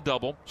off with a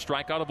double.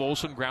 Strikeout of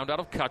Olson, ground out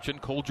of Cutchin.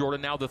 Cole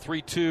Jordan now the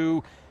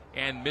 3-2,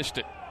 and missed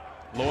it.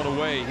 Low and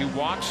away, he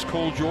walks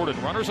Cole Jordan.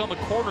 Runners on the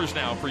corners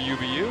now for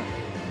UVU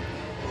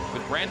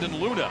with Brandon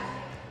Luna,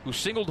 who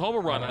singled home a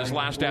run in his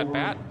last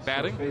at-bat,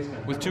 batting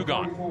with 2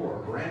 gone.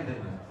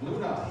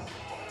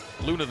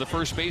 Luna, the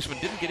first baseman,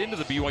 didn't get into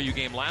the BYU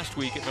game last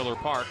week at Miller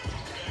Park.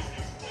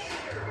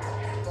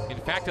 In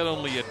fact, had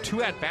only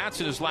 2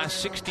 at-bats in his last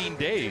 16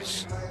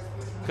 days,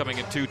 coming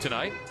in 2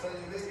 tonight.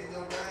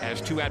 has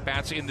 2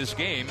 at-bats in this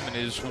game and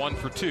is 1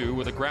 for 2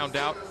 with a ground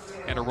out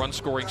and a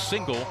run-scoring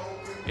single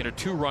in a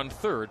 2-run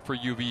third for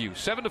UVU.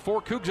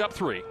 7-4, Cougs up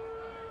 3.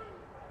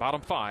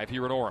 Bottom 5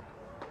 here in Orem.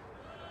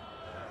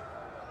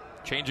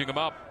 Changing them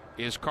up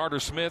is Carter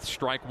Smith,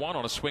 strike 1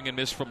 on a swing and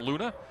miss from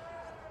Luna.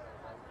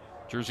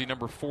 Jersey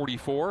number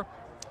 44.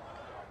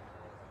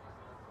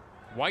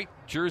 White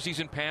jerseys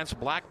and pants,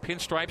 black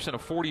pinstripes, and a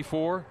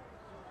 44.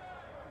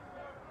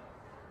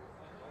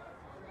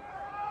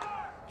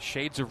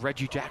 Shades of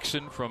Reggie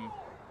Jackson from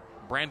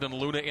Brandon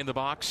Luna in the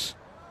box.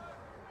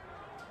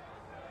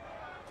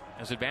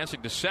 As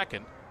advancing to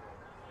second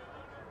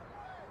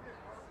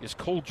is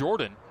Cole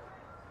Jordan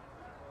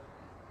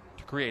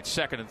to create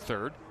second and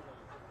third.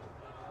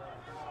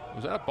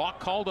 Was that a balk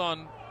called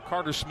on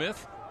Carter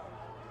Smith?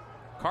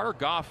 Parker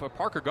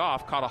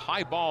Goff caught a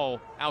high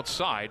ball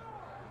outside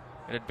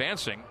and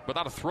advancing, but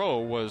not a throw,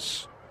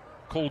 was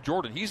Cole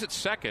Jordan. He's at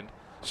second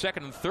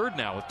and third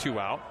now with 2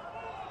 out.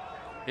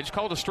 It's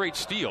called a straight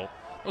steal.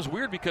 It was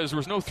weird because there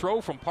was no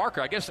throw from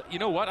Parker. I guess, you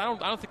know what? I don't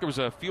think there was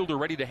a fielder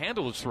ready to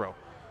handle his throw.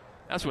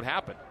 That's what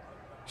happened.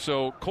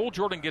 So Cole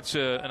Jordan gets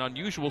an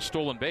unusual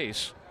stolen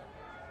base.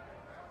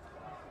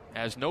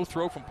 As no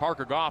throw from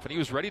Parker Goff, and he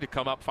was ready to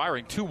come up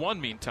firing.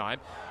 2-1 meantime,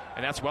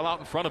 and that's well out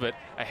in front of it.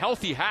 A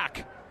healthy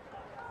hack.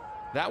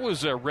 That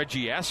was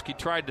Reggie-esque. He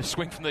tried to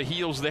swing from the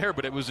heels there,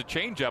 but it was a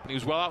changeup, and he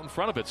was well out in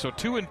front of it. So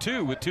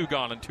 2-2 with 2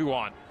 gone and 2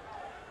 on.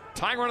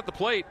 Tying run at the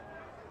plate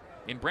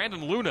in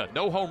Brandon Luna.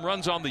 No home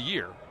runs on the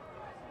year.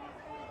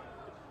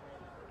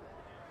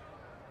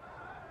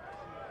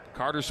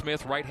 Carter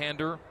Smith,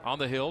 right-hander on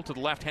the hill to the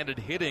left-handed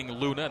hitting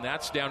Luna, and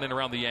that's down and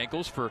around the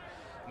ankles for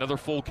another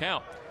full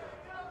count.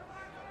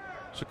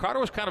 So Carter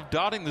was kind of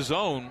dotting the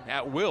zone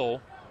at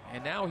will,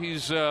 and now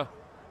he's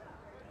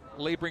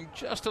laboring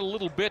just a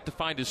little bit to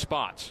find his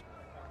spots.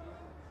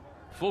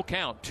 Full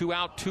count, 2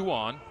 out, 2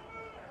 on.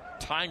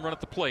 Tying run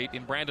at the plate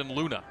in Brandon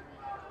Luna.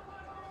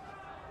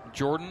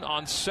 Jordan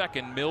on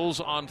second,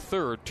 Mills on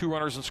third, 2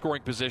 runners in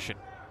scoring position.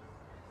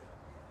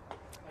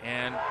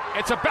 And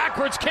it's a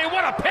backwards K.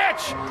 What a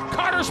pitch!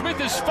 Carter Smith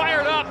is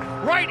fired up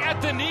right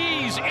at the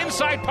knees,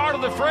 inside part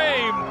of the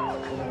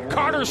frame.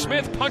 Carter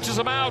Smith punches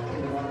him out.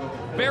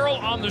 Barrel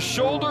on the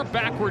shoulder,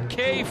 backward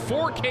K.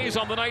 4 Ks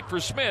on the night for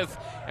Smith.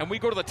 And we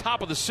go to the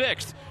top of the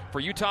 6th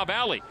for Utah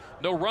Valley.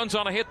 No runs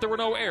on a hit, there were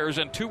no errors,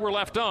 and 2 were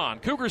left on.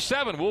 Cougars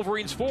 7,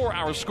 Wolverines 4,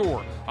 our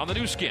score on the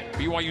new skin,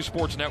 BYU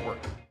Sports Network.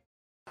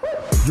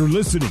 You're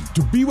listening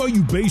to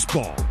BYU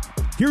Baseball.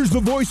 Here's the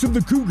voice of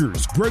the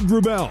Cougars, Greg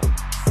Wrubell.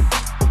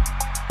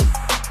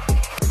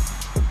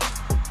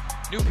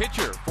 New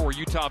pitcher for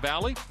Utah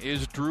Valley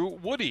is Drew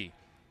Woody.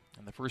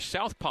 And the first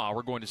southpaw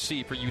we're going to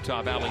see for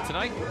Utah Valley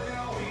tonight.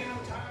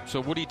 So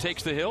Woody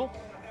takes the hill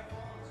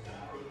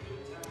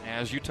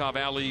as Utah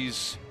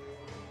Valley's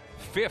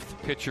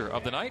 5th pitcher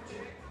of the night.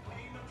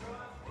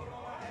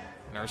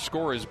 And our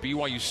score is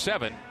BYU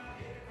 7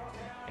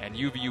 and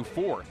UVU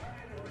 4.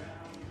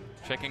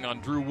 Checking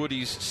on Drew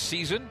Woody's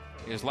season.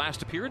 His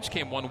last appearance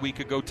came 1 week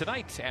ago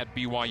tonight at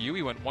BYU.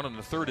 He went 1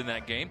 1/3 in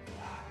that game.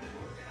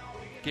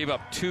 Gave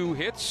up 2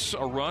 hits,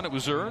 a run, it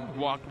was earned,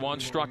 walked 1,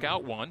 struck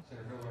out 1.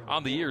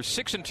 On the year,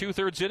 6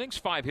 2/3 innings,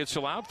 5 hits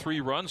allowed, 3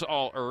 runs,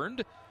 all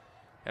earned.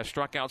 Has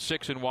struck out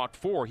 6 and walked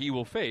 4. He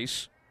will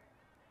face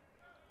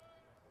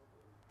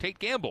Tate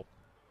Gamble.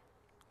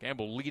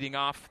 Gamble leading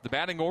off the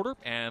batting order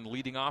and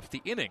leading off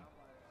the inning.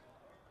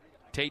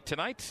 Tate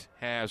tonight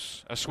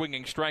has a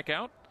swinging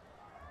strikeout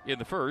in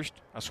the first,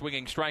 a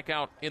swinging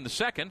strikeout in the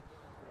second,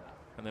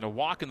 and then a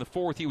walk in the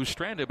 4th. He was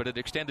stranded, but it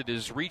extended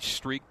his reach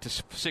streak to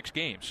 6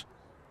 games.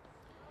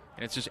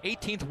 And it's his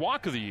 18th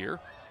walk of the year,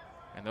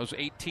 and those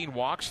 18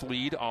 walks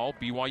lead all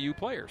BYU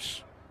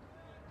players.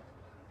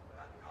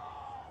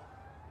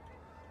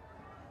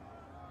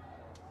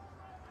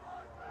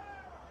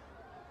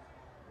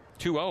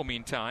 (2-0)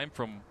 meantime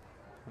from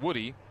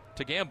Woody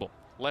to Gamble.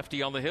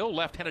 Lefty on the hill,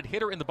 left-handed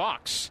hitter in the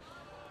box.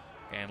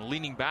 And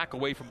leaning back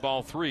away from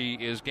ball 3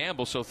 is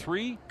Gamble. So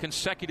 3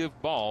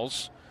 consecutive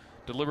balls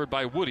delivered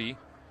by Woody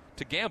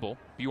to Gamble,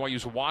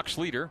 BYU's walks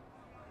leader,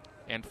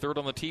 and 3rd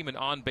on the team in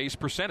on-base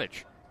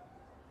percentage.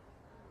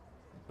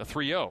 The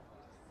 3-0.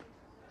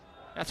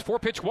 That's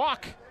 4-pitch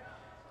walk.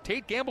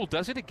 Tate Gamble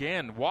does it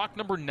again. Walk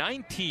number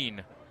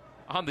 19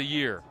 on the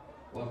year.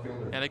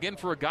 And again,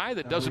 for a guy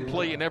that doesn't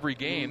play in every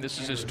game, this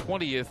is his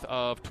 20th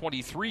of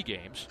 23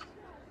 games.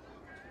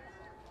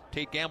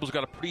 Tate Gamble's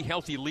got a pretty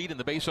healthy lead in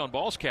the base on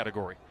balls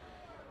category.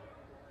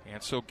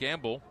 And so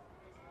Gamble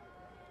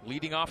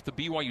leading off the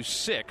BYU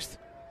 6th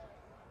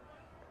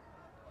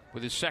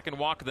with his 2nd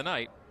walk of the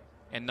night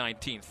and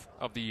 19th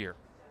of the year.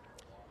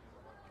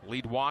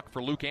 Lead walk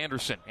for Luke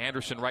Anderson.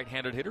 Anderson,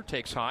 right-handed hitter,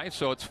 takes high.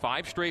 So it's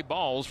 5 straight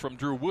balls from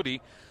Drew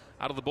Woody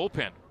out of the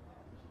bullpen.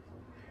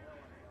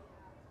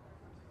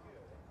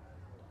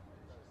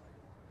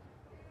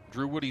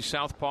 Drew Woody,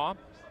 southpaw.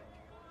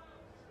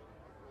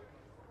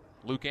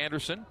 Luke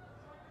Anderson,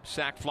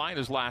 sac fly in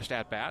his last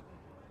at-bat.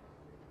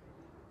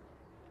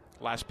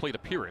 Last plate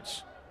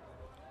appearance.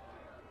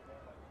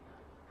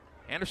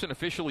 Anderson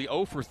officially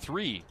 0 for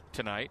 3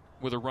 tonight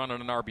with a run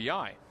on an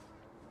RBI.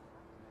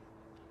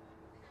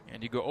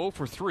 And you go 0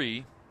 for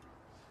 3,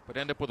 but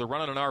end up with a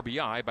run on an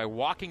RBI by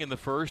walking in the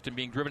first and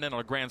being driven in on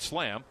a grand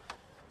slam.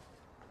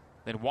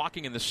 Then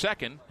walking in the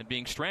second and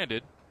being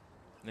stranded.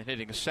 And then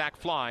hitting a sac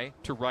fly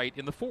to right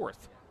in the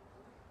fourth.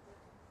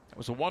 That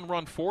was a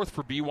 1-run fourth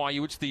for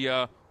BYU. It's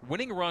the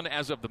winning run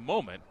as of the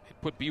moment. It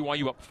put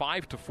BYU up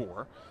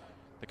 5-4.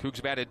 The Cougs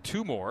have added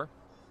 2 more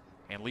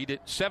and lead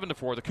it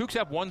 7-4. The Cougs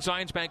have one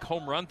Zions Bank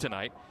home run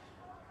tonight.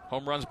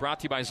 Home runs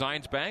brought to you by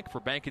Zions Bank. For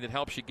banking that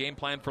helps you game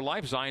plan for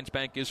life, Zions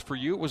Bank is for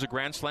you. It was a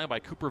grand slam by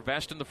Cooper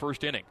Vest in the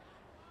first inning.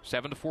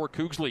 7-4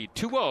 Cougs lead.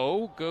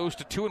 2-0 goes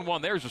to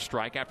 2-1. There's a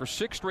strike after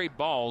 6 straight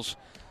balls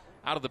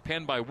out of the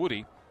pen by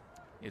Woody.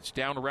 It's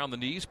down around the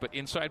knees, but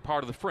inside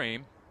part of the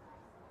frame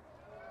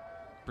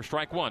for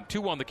strike 1.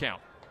 2-1 the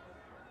count.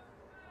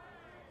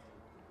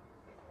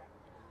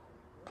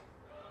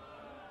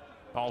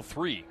 Ball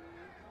 3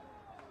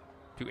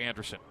 to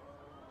Anderson.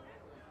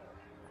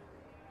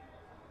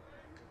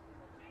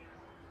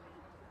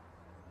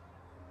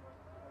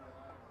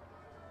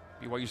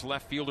 BYU's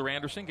left fielder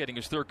Anderson getting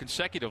his 3rd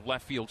consecutive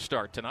left field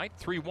start tonight.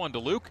 3-1 to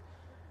Luke.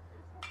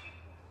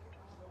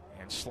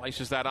 And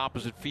slices that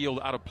opposite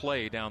field out of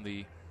play down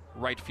the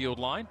right field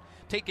line.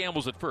 Tate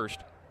Gamble's at first.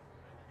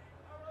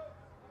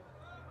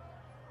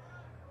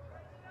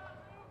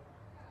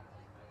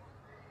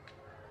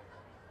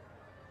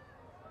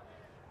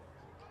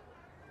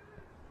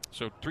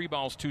 So 3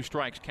 balls, 2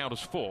 strikes, count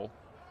as full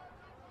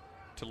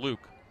to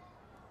Luke.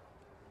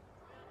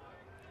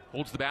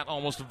 Holds the bat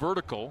almost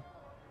vertical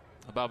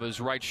above his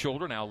right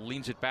shoulder. Now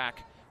leans it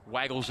back,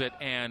 waggles it,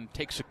 and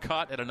takes a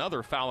cut at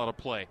another foul out of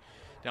play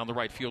down the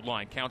right field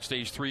line. Count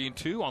stays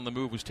 3-2. On the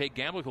move was Tate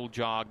Gamble. He'll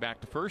jog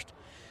back to first.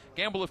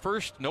 Gamble at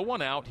first, no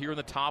one out here in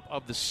the top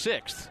of the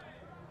 6th.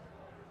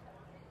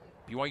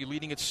 BYU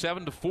leading at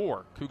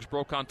 7-4. Cougs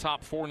broke on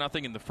top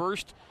 4-0 in the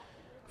first.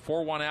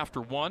 4-1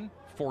 after 1,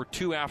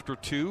 4-2 after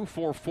 2,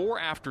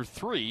 4-4 after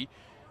 3.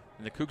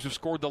 And the Cougs have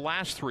scored the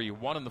last 3,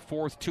 1 in the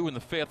 4th, 2 in the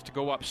 5th to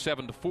go up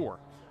 7-4.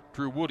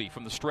 Drew Woody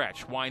from the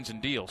stretch, winds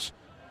and deals.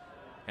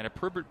 And a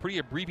pretty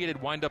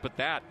abbreviated windup at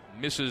that.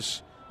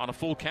 Misses on a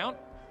full count.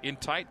 In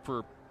tight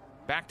for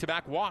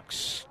back-to-back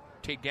walks.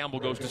 Tate Gamble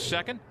goes to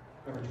second.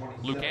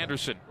 Luke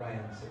Anderson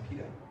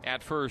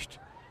at first.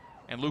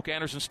 And Luke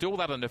Anderson still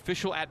without an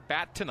official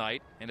at-bat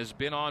tonight and has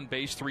been on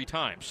base 3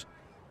 times.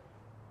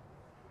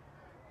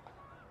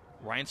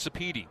 Ryan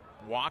Sapedi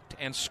walked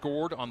and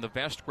scored on the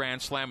Vest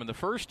grand slam in the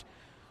first.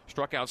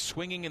 Struck out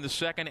swinging in the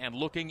second and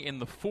looking in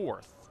the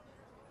 4th.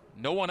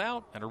 No one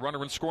out and a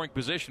runner in scoring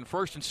position.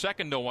 First and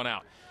second, no one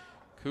out.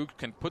 Cougs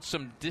can put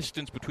some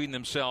distance between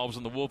themselves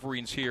and the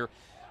Wolverines here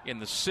in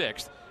the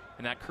 6th.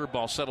 And that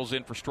curveball settles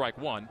in for strike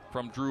 1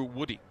 from Drew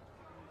Woody.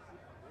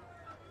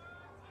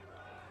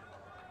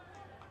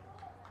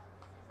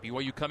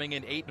 BYU coming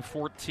in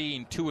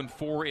 8-14,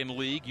 2-4 in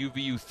league.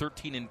 UVU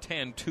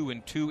 13-10,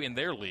 2-2 in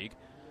their league.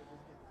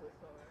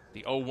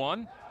 The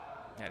 0-1,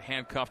 that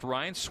handcuffed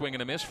Ryan, swing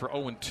and a miss for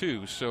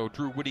 0-2. So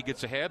Drew Woody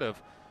gets ahead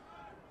of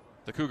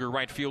the Cougar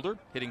right fielder,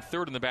 hitting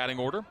 3rd in the batting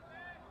order.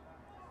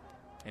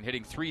 And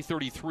hitting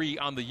 .333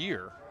 on the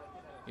year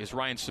is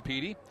Ryan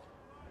Sapedi.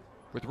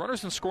 With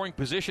runners in scoring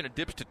position, it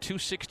dips to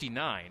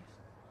 .269.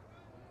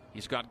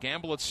 He's got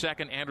Gamble at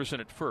second,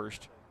 Anderson at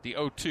first. The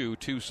 0-2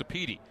 to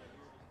Sapedi.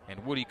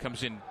 And Woody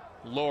comes in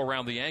low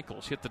around the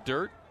ankles. Hit the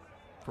dirt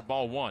for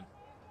ball 1.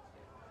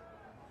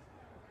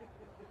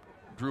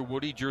 Drew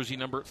Woody, jersey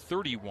number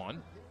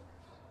 31.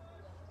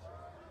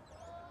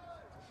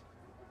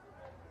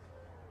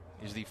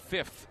 Is the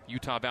 5th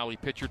Utah Valley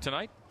pitcher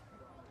tonight.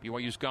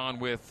 BYU's gone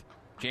with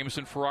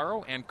Jamison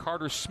Ferraro and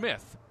Carter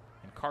Smith.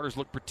 And Carter's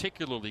looked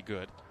particularly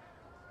good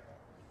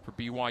for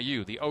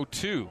BYU. The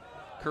 0-2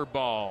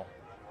 curveball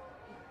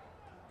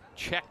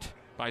checked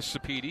by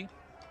Sapedi.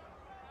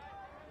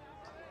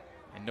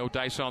 And no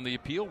dice on the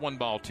appeal. 1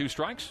 ball, 2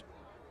 strikes.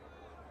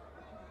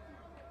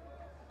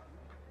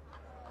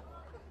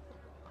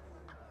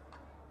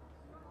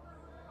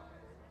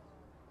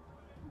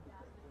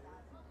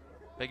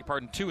 Beg your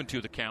pardon,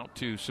 2-2 the count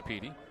to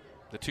Sapedi.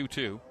 The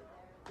 2-2.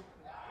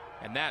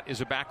 And that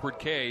is a backward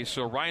K.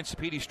 So Ryan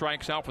Sapedi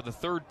strikes out for the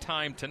 3rd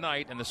time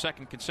tonight and the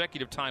 2nd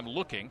consecutive time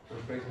looking.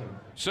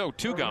 So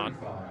 2 gone.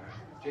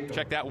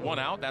 Check that 1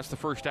 out. That's the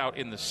first out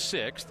in the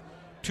 6th.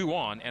 2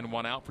 on and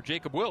 1 out for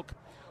Jacob Wilk.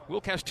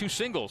 Wilk has 2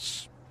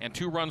 singles and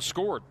 2 runs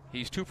scored.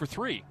 He's 2 for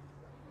 3.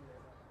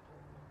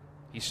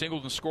 He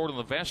singled and scored on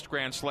the Vest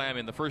grand slam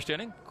in the first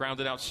inning.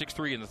 Grounded out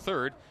 6-3 in the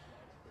 3rd.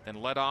 Then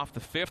led off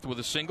the 5th with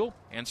a single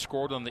and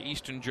scored on the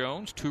Easton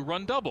Jones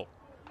 2-run double.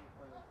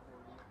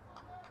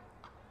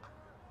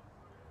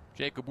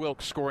 Jacob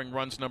Wilkes scoring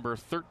runs number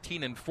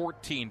 13 and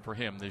 14 for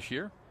him this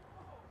year.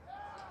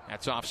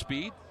 That's off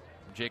speed.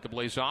 Jacob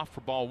lays off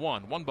for ball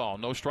 1. 1 ball,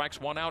 no strikes,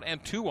 1 out,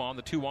 and 2 on.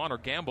 The 2 on are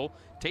Gamble,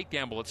 Tate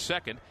Gamble at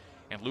second,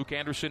 and Luke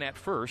Anderson at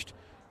first.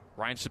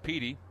 Ryan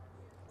Sapedi,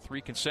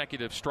 3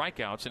 consecutive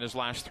strikeouts in his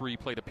last 3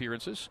 plate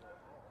appearances,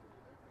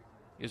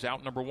 is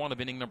out number 1 of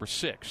inning number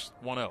 6.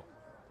 1-0.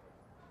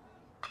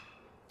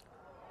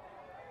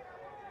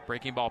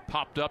 Breaking ball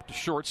popped up to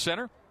short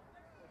center.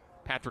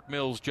 Patrick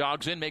Mills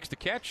jogs in, makes the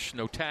catch,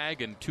 no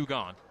tag, and 2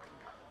 gone.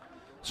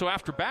 So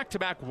after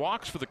back-to-back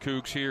walks for the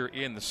Cougs here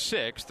in the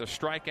 6th, a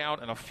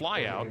strikeout and a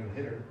flyout.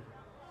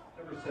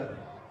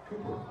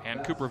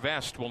 And Cooper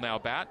Vest will now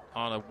bat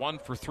on a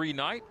 1-for-3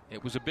 night.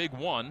 It was a big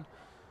one.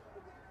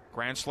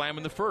 Grand slam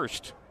in the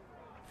first.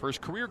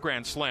 First career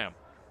grand slam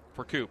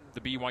for Coop,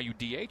 the BYU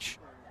DH.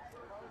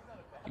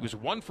 He was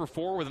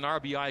 1-for-4 with an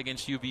RBI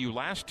against UVU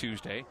last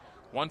Tuesday.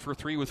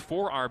 1-for-3 with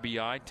 4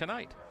 RBI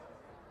tonight.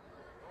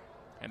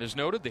 And as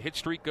noted, the hit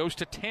streak goes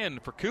to 10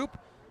 for Coop.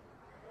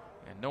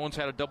 And no one's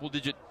had a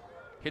double-digit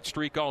hit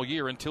streak all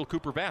year until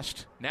Cooper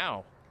Vest.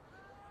 Now,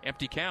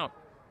 empty count,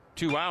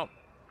 2 out.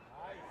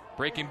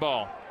 Breaking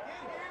ball.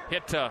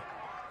 Hit to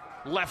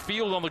left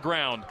field on the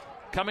ground.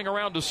 Coming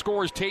around to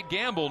score is Tate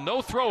Gamble.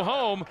 No throw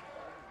home.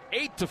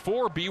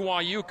 8-4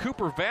 BYU.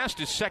 Cooper Vest,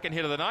 his second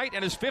hit of the night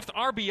and his 5th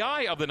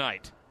RBI of the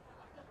night.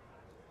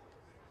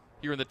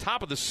 Here in the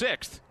top of the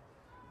 6th.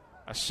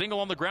 A single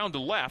on the ground to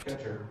left.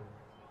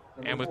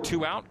 And with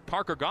 2 out,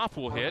 Parker Goff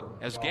will hit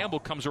as Gamble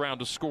comes around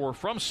to score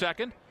from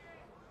second.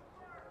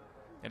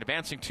 And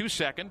advancing to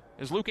second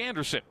is Luke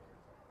Anderson.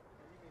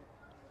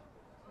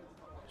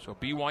 So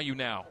BYU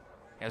now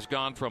has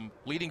gone from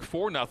leading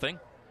 4-0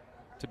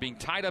 to being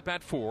tied up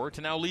at 4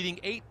 to now leading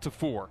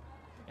 8-4.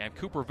 And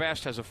Cooper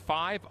Vest has a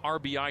 5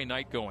 RBI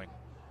night going.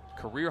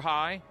 Career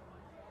high.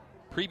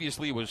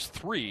 Previously was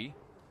 3.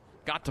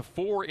 Got to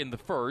 4 in the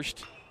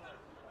first.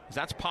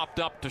 That's popped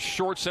up to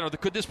short center.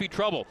 Could this be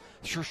trouble?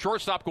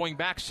 Shortstop going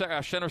back,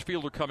 center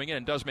fielder coming in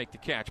and does make the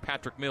catch.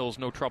 Patrick Mills,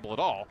 no trouble at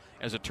all,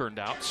 as it turned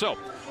out. So,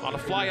 on a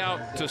fly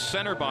out to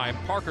center by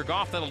Parker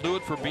Goff, that'll do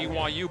it for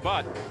BYU.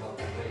 But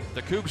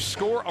the Cougs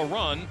score a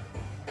run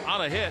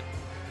on a hit.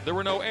 There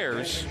were no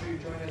errors,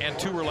 and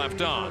 2 were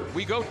left on.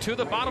 We go to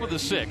the bottom of the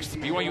 6th.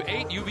 BYU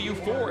 8, UVU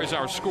 4 is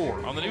our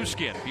score on the new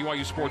skin,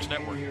 BYU Sports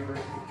Network.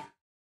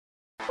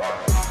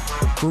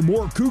 For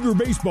more Cougar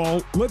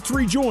baseball, let's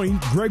rejoin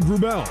Greg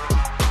Wrubell.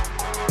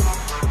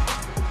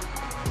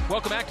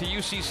 Welcome back to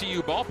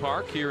UCCU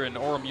Ballpark here in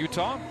Orem,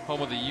 Utah,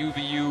 home of the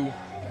UVU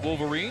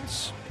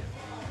Wolverines.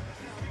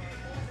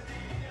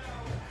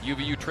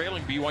 UVU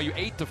trailing BYU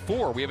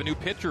 8-4. We have a new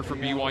pitcher for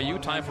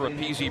BYU. Time for a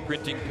PZ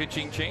Printing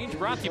pitching change.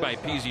 Brought to you by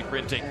PZ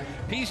Printing.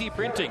 PZ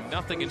Printing,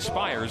 nothing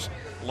inspires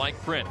like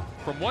print.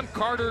 From one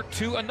Carter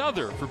to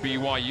another for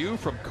BYU.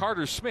 From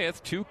Carter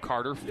Smith to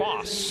Carter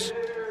Foss.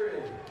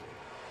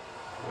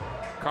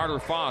 Carter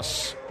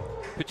Foss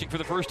pitching for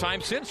the first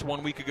time since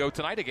 1 week ago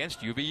tonight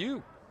against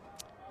UVU.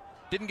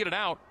 Didn't get it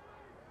out.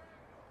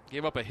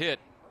 Gave up a hit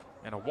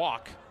and a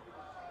walk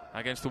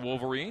against the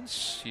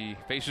Wolverines. He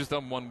faces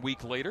them 1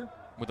 week later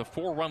with a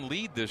 4-run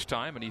lead this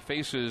time, and he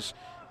faces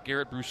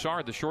Garrett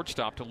Broussard, the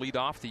shortstop, to lead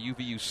off the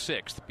UVU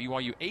 6th.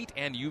 BYU 8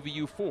 and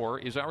UVU 4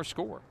 is our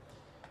score.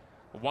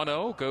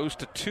 1-0 goes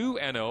to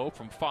 2-0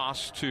 from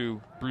Foss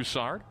to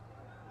Broussard.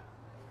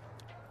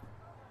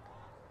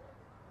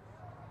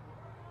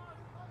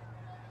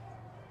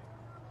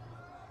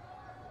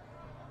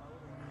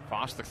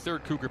 Foss, the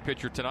 3rd Cougar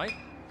pitcher tonight.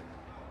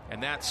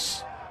 And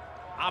that's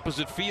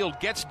opposite field.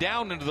 Gets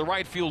down into the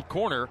right field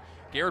corner.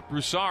 Garrett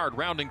Broussard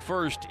rounding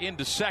first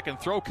into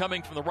second. Throw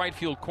coming from the right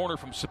field corner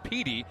from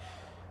Sapiti.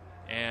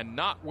 And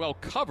not well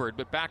covered,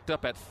 but backed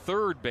up at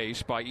third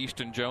base by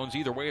Easton Jones.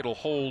 Either way, it'll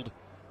hold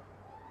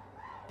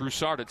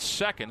Broussard at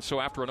second. So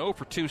after an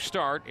 0-for-2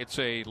 start, it's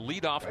a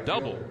leadoff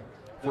double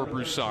for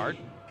Broussard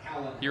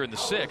here in the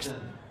 6th.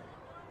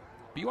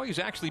 BYU's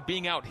actually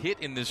being out-hit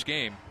in this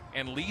game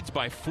and leads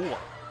by 4.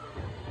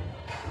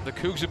 The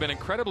Cougs have been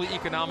incredibly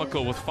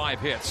economical with 5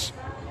 hits.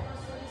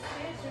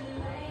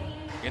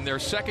 In their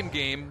second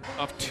game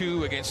of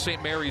 2 against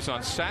St. Mary's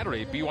on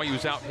Saturday, BYU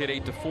was out hit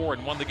 8-4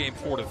 and won the game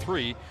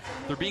 4-3.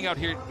 They're being out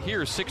here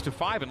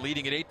 6-5 and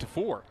leading at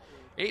 8-4.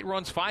 8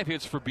 runs, 5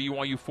 hits for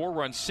BYU, 4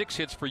 runs, 6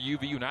 hits for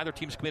UVU. Neither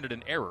team's committed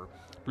an error.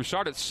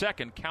 Broussard at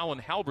second. Callan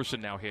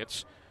Halverson now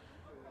hits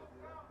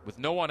with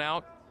no one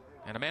out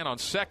and a man on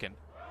second.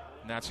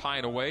 And that's high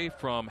and away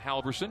from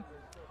Halverson.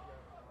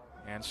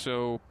 And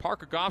so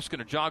Parker Goff's going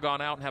to jog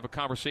on out and have a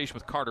conversation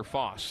with Carter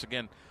Foss.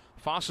 Again,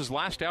 Foss's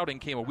last outing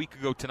came a week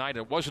ago tonight, and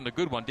it wasn't a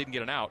good one. Didn't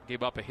get an out.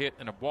 Gave up a hit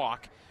and a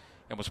walk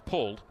and was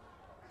pulled.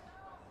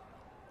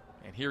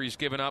 And here he's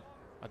given up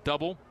a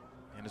double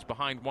and is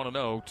behind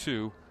 1-0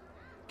 to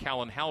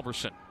Callan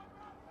Halverson.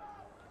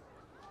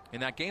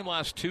 In that game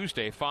last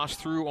Tuesday, Foss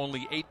threw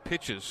only 8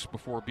 pitches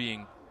before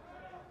being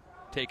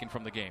taken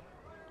from the game.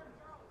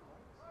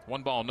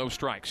 1 ball, no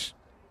strikes.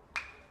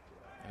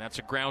 And that's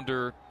a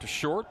grounder to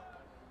short.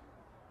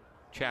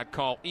 Chad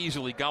Call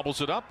easily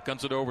gobbles it up,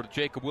 guns it over to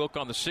Jacob Wilk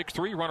on the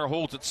 6-3. Runner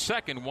holds at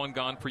second, 1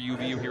 gone for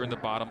UVU here in the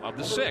bottom of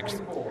the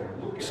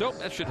 6th. So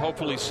that should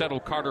hopefully settle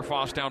Carter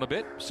Foss down a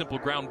bit. Simple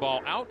ground ball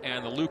out,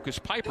 and the Lucas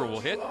Piper will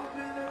hit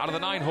out of the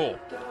 9-hole.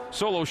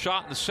 Solo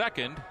shot in the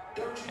second,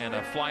 and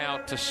a fly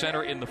out to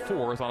center in the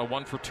 4th on a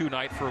 1-for-2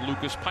 night for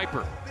Lucas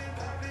Piper,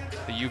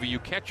 the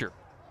UVU catcher.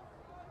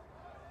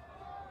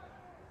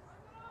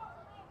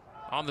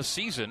 On the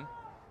season,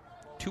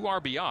 2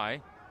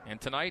 RBI, and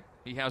tonight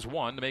he has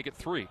 1 to make it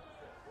 3.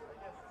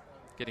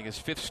 Getting his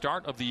 5th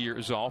start of the year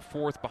is all,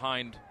 4th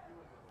behind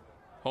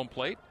home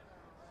plate.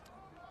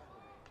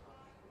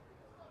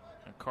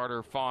 And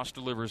Carter Foss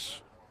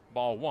delivers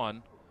ball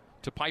 1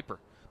 to Piper.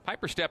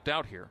 Piper stepped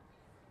out here.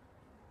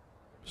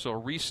 So a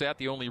reset,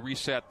 the only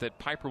reset that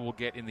Piper will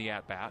get in the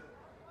at-bat.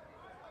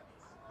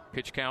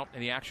 Pitch count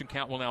and the action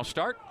count will now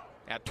start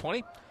at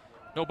 20.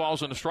 No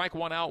balls on the strike,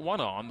 1 out,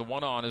 1 on. The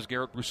 1 on is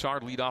Garrett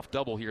Broussard, leadoff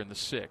double here in the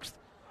 6th.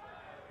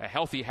 A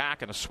healthy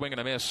hack and a swing and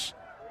a miss.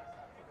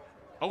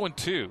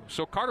 0-2.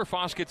 So Carter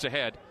Foss gets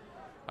ahead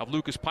of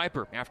Lucas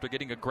Piper after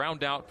getting a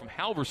ground out from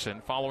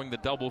Halverson following the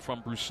double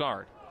from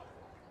Broussard.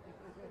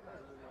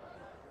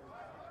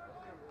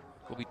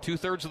 Will be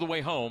 2/3 of the way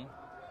home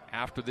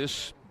after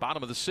this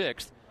bottom of the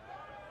 6th.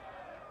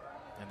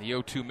 And the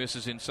 0-2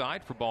 misses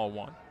inside for ball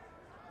 1.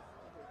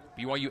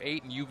 BYU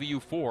 8 and UVU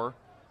 4.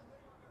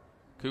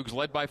 Cougs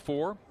led by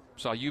 4.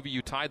 Saw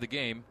UVU tie the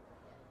game.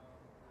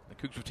 The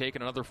Cougs have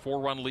taken another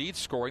 4-run lead,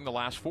 scoring the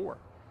last 4.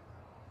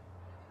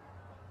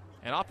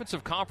 An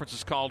offensive conference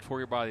is called for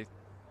here by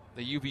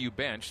the UVU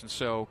bench, and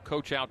so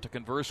coach out to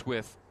converse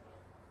with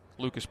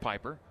Lucas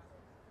Piper.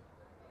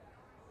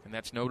 And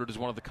that's noted as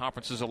one of the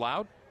conferences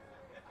allowed.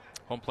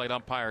 Home plate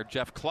umpire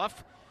Jeff Clough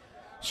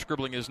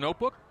scribbling his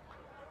notebook.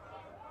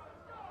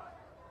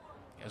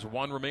 He has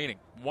 1 remaining.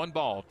 1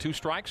 ball, 2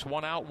 strikes,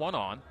 1 out, 1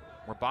 on.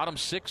 We're bottom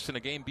 6 in a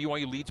game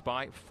BYU leads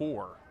by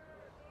 4.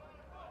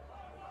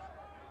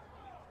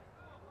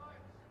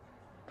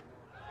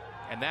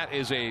 And that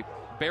is a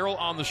barrel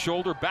on the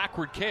shoulder,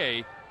 backward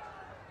K.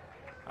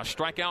 A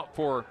strikeout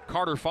for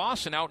Carter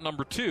Foss, and out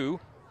number 2,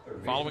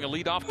 following a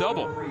leadoff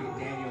double.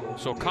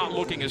 So caught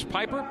looking is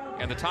Piper,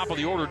 and the top of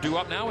the order due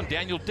up now, and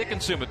Daniel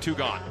Dickinson with 2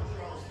 gone.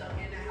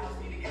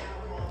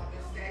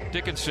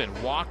 Dickinson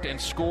walked and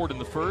scored in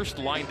the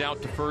 1st, lined out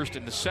to 1st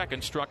in the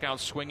 2nd, struck out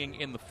swinging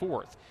in the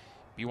 4th.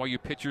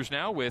 BYU pitchers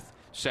now with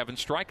 7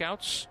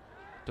 strikeouts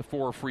to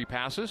 4 free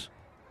passes.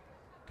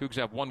 Cougs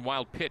have 1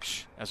 wild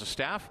pitch as a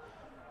staff.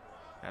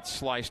 That's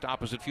sliced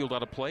opposite field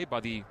out of play by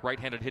the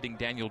right-handed hitting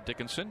Daniel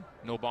Dickinson.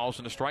 No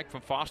balls in a strike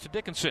from Foss to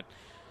Dickinson.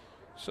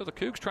 So the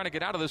Cougs trying to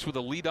get out of this with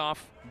a leadoff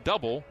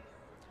double,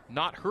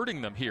 not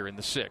hurting them here in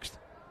the 6th.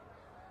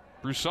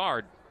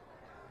 Broussard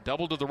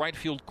doubled to the right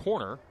field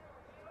corner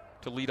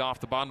to lead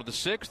off the bottom of the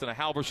 6th, and a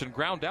Halverson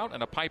ground out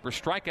and a Piper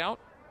strikeout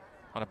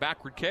on a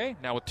backward K.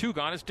 Now with 2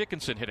 gone, it's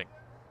Dickinson hitting.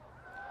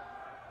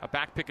 A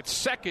back pick at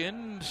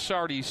second.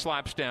 Sardi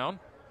slaps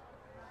down.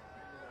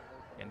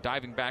 And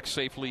diving back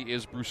safely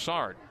is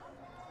Broussard.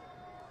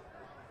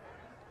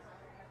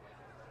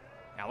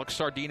 Alex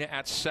Sardina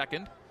at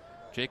second.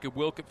 Jacob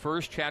Wilk at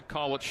first. Chad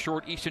Call at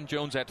short. Easton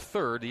Jones at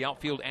third. The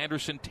outfield,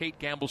 Anderson, Tate,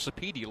 Gamble,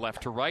 Sapedi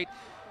left to right.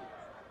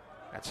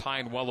 That's high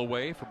and well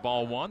away for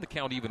ball 1. The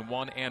count even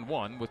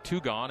 1-1 with 2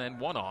 gone and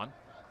 1 on.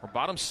 We're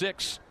bottom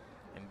 6,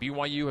 and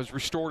BYU has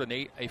restored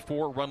a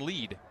 4-run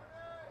lead.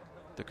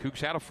 The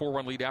Cougs had a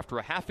 4-run lead after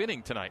a half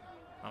inning tonight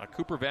on a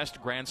Cooper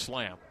Vest grand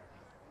slam.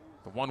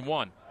 The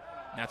 1-1.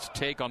 That's a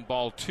take on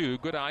ball 2.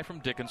 Good eye from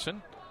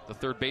Dickinson, the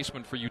third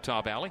baseman for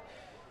Utah Valley.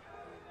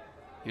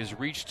 His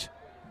reached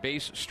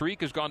base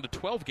streak has gone to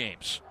 12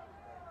 games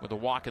with a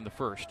walk in the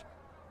 1st.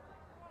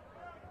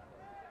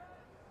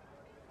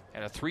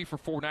 And a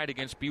 3-for-4 night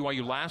against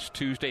BYU last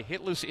Tuesday,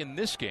 hitless in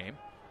this game.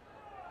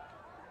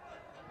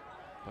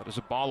 But is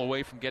a ball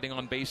away from getting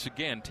on base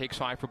again. Takes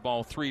high for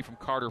ball 3 from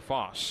Carter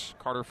Foss.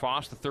 Carter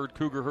Foss, the third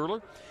Cougar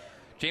hurler.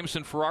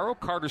 Jameson Ferraro,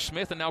 Carter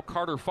Smith, and now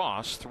Carter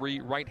Foss, 3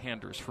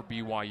 right-handers for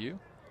BYU.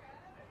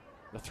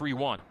 The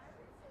 3-1.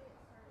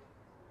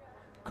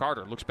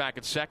 Carter looks back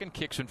at second,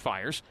 kicks and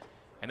fires.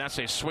 And that's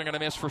a swing and a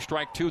miss for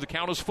strike 2. The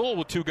count is full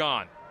with 2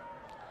 gone.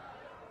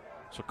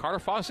 So Carter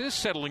Foss is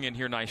settling in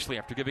here nicely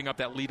after giving up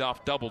that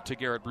leadoff double to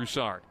Garrett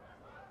Broussard.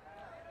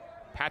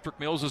 Patrick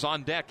Mills is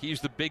on deck. He's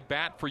the big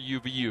bat for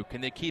UVU. Can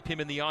they keep him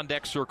in the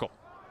on-deck circle?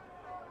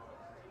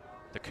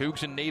 The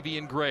Cougs in navy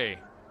and gray.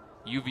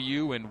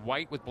 UVU in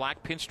white with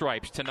black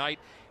pinstripes tonight.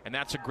 And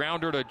that's a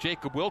grounder to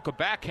Jacob Wilk, a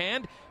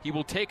backhand. He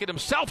will take it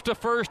himself to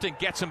first and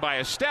gets him by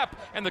a step.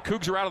 And the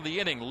Cougs are out of the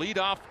inning.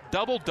 Leadoff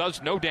double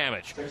does no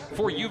damage.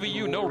 For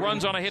UVU, no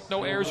runs on a hit,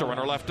 no errors, a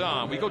runner left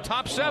on. We go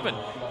top 7.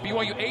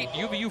 BYU 8,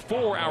 UVU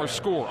 4, our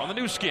score on the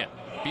new skin.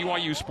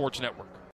 BYU Sports Network.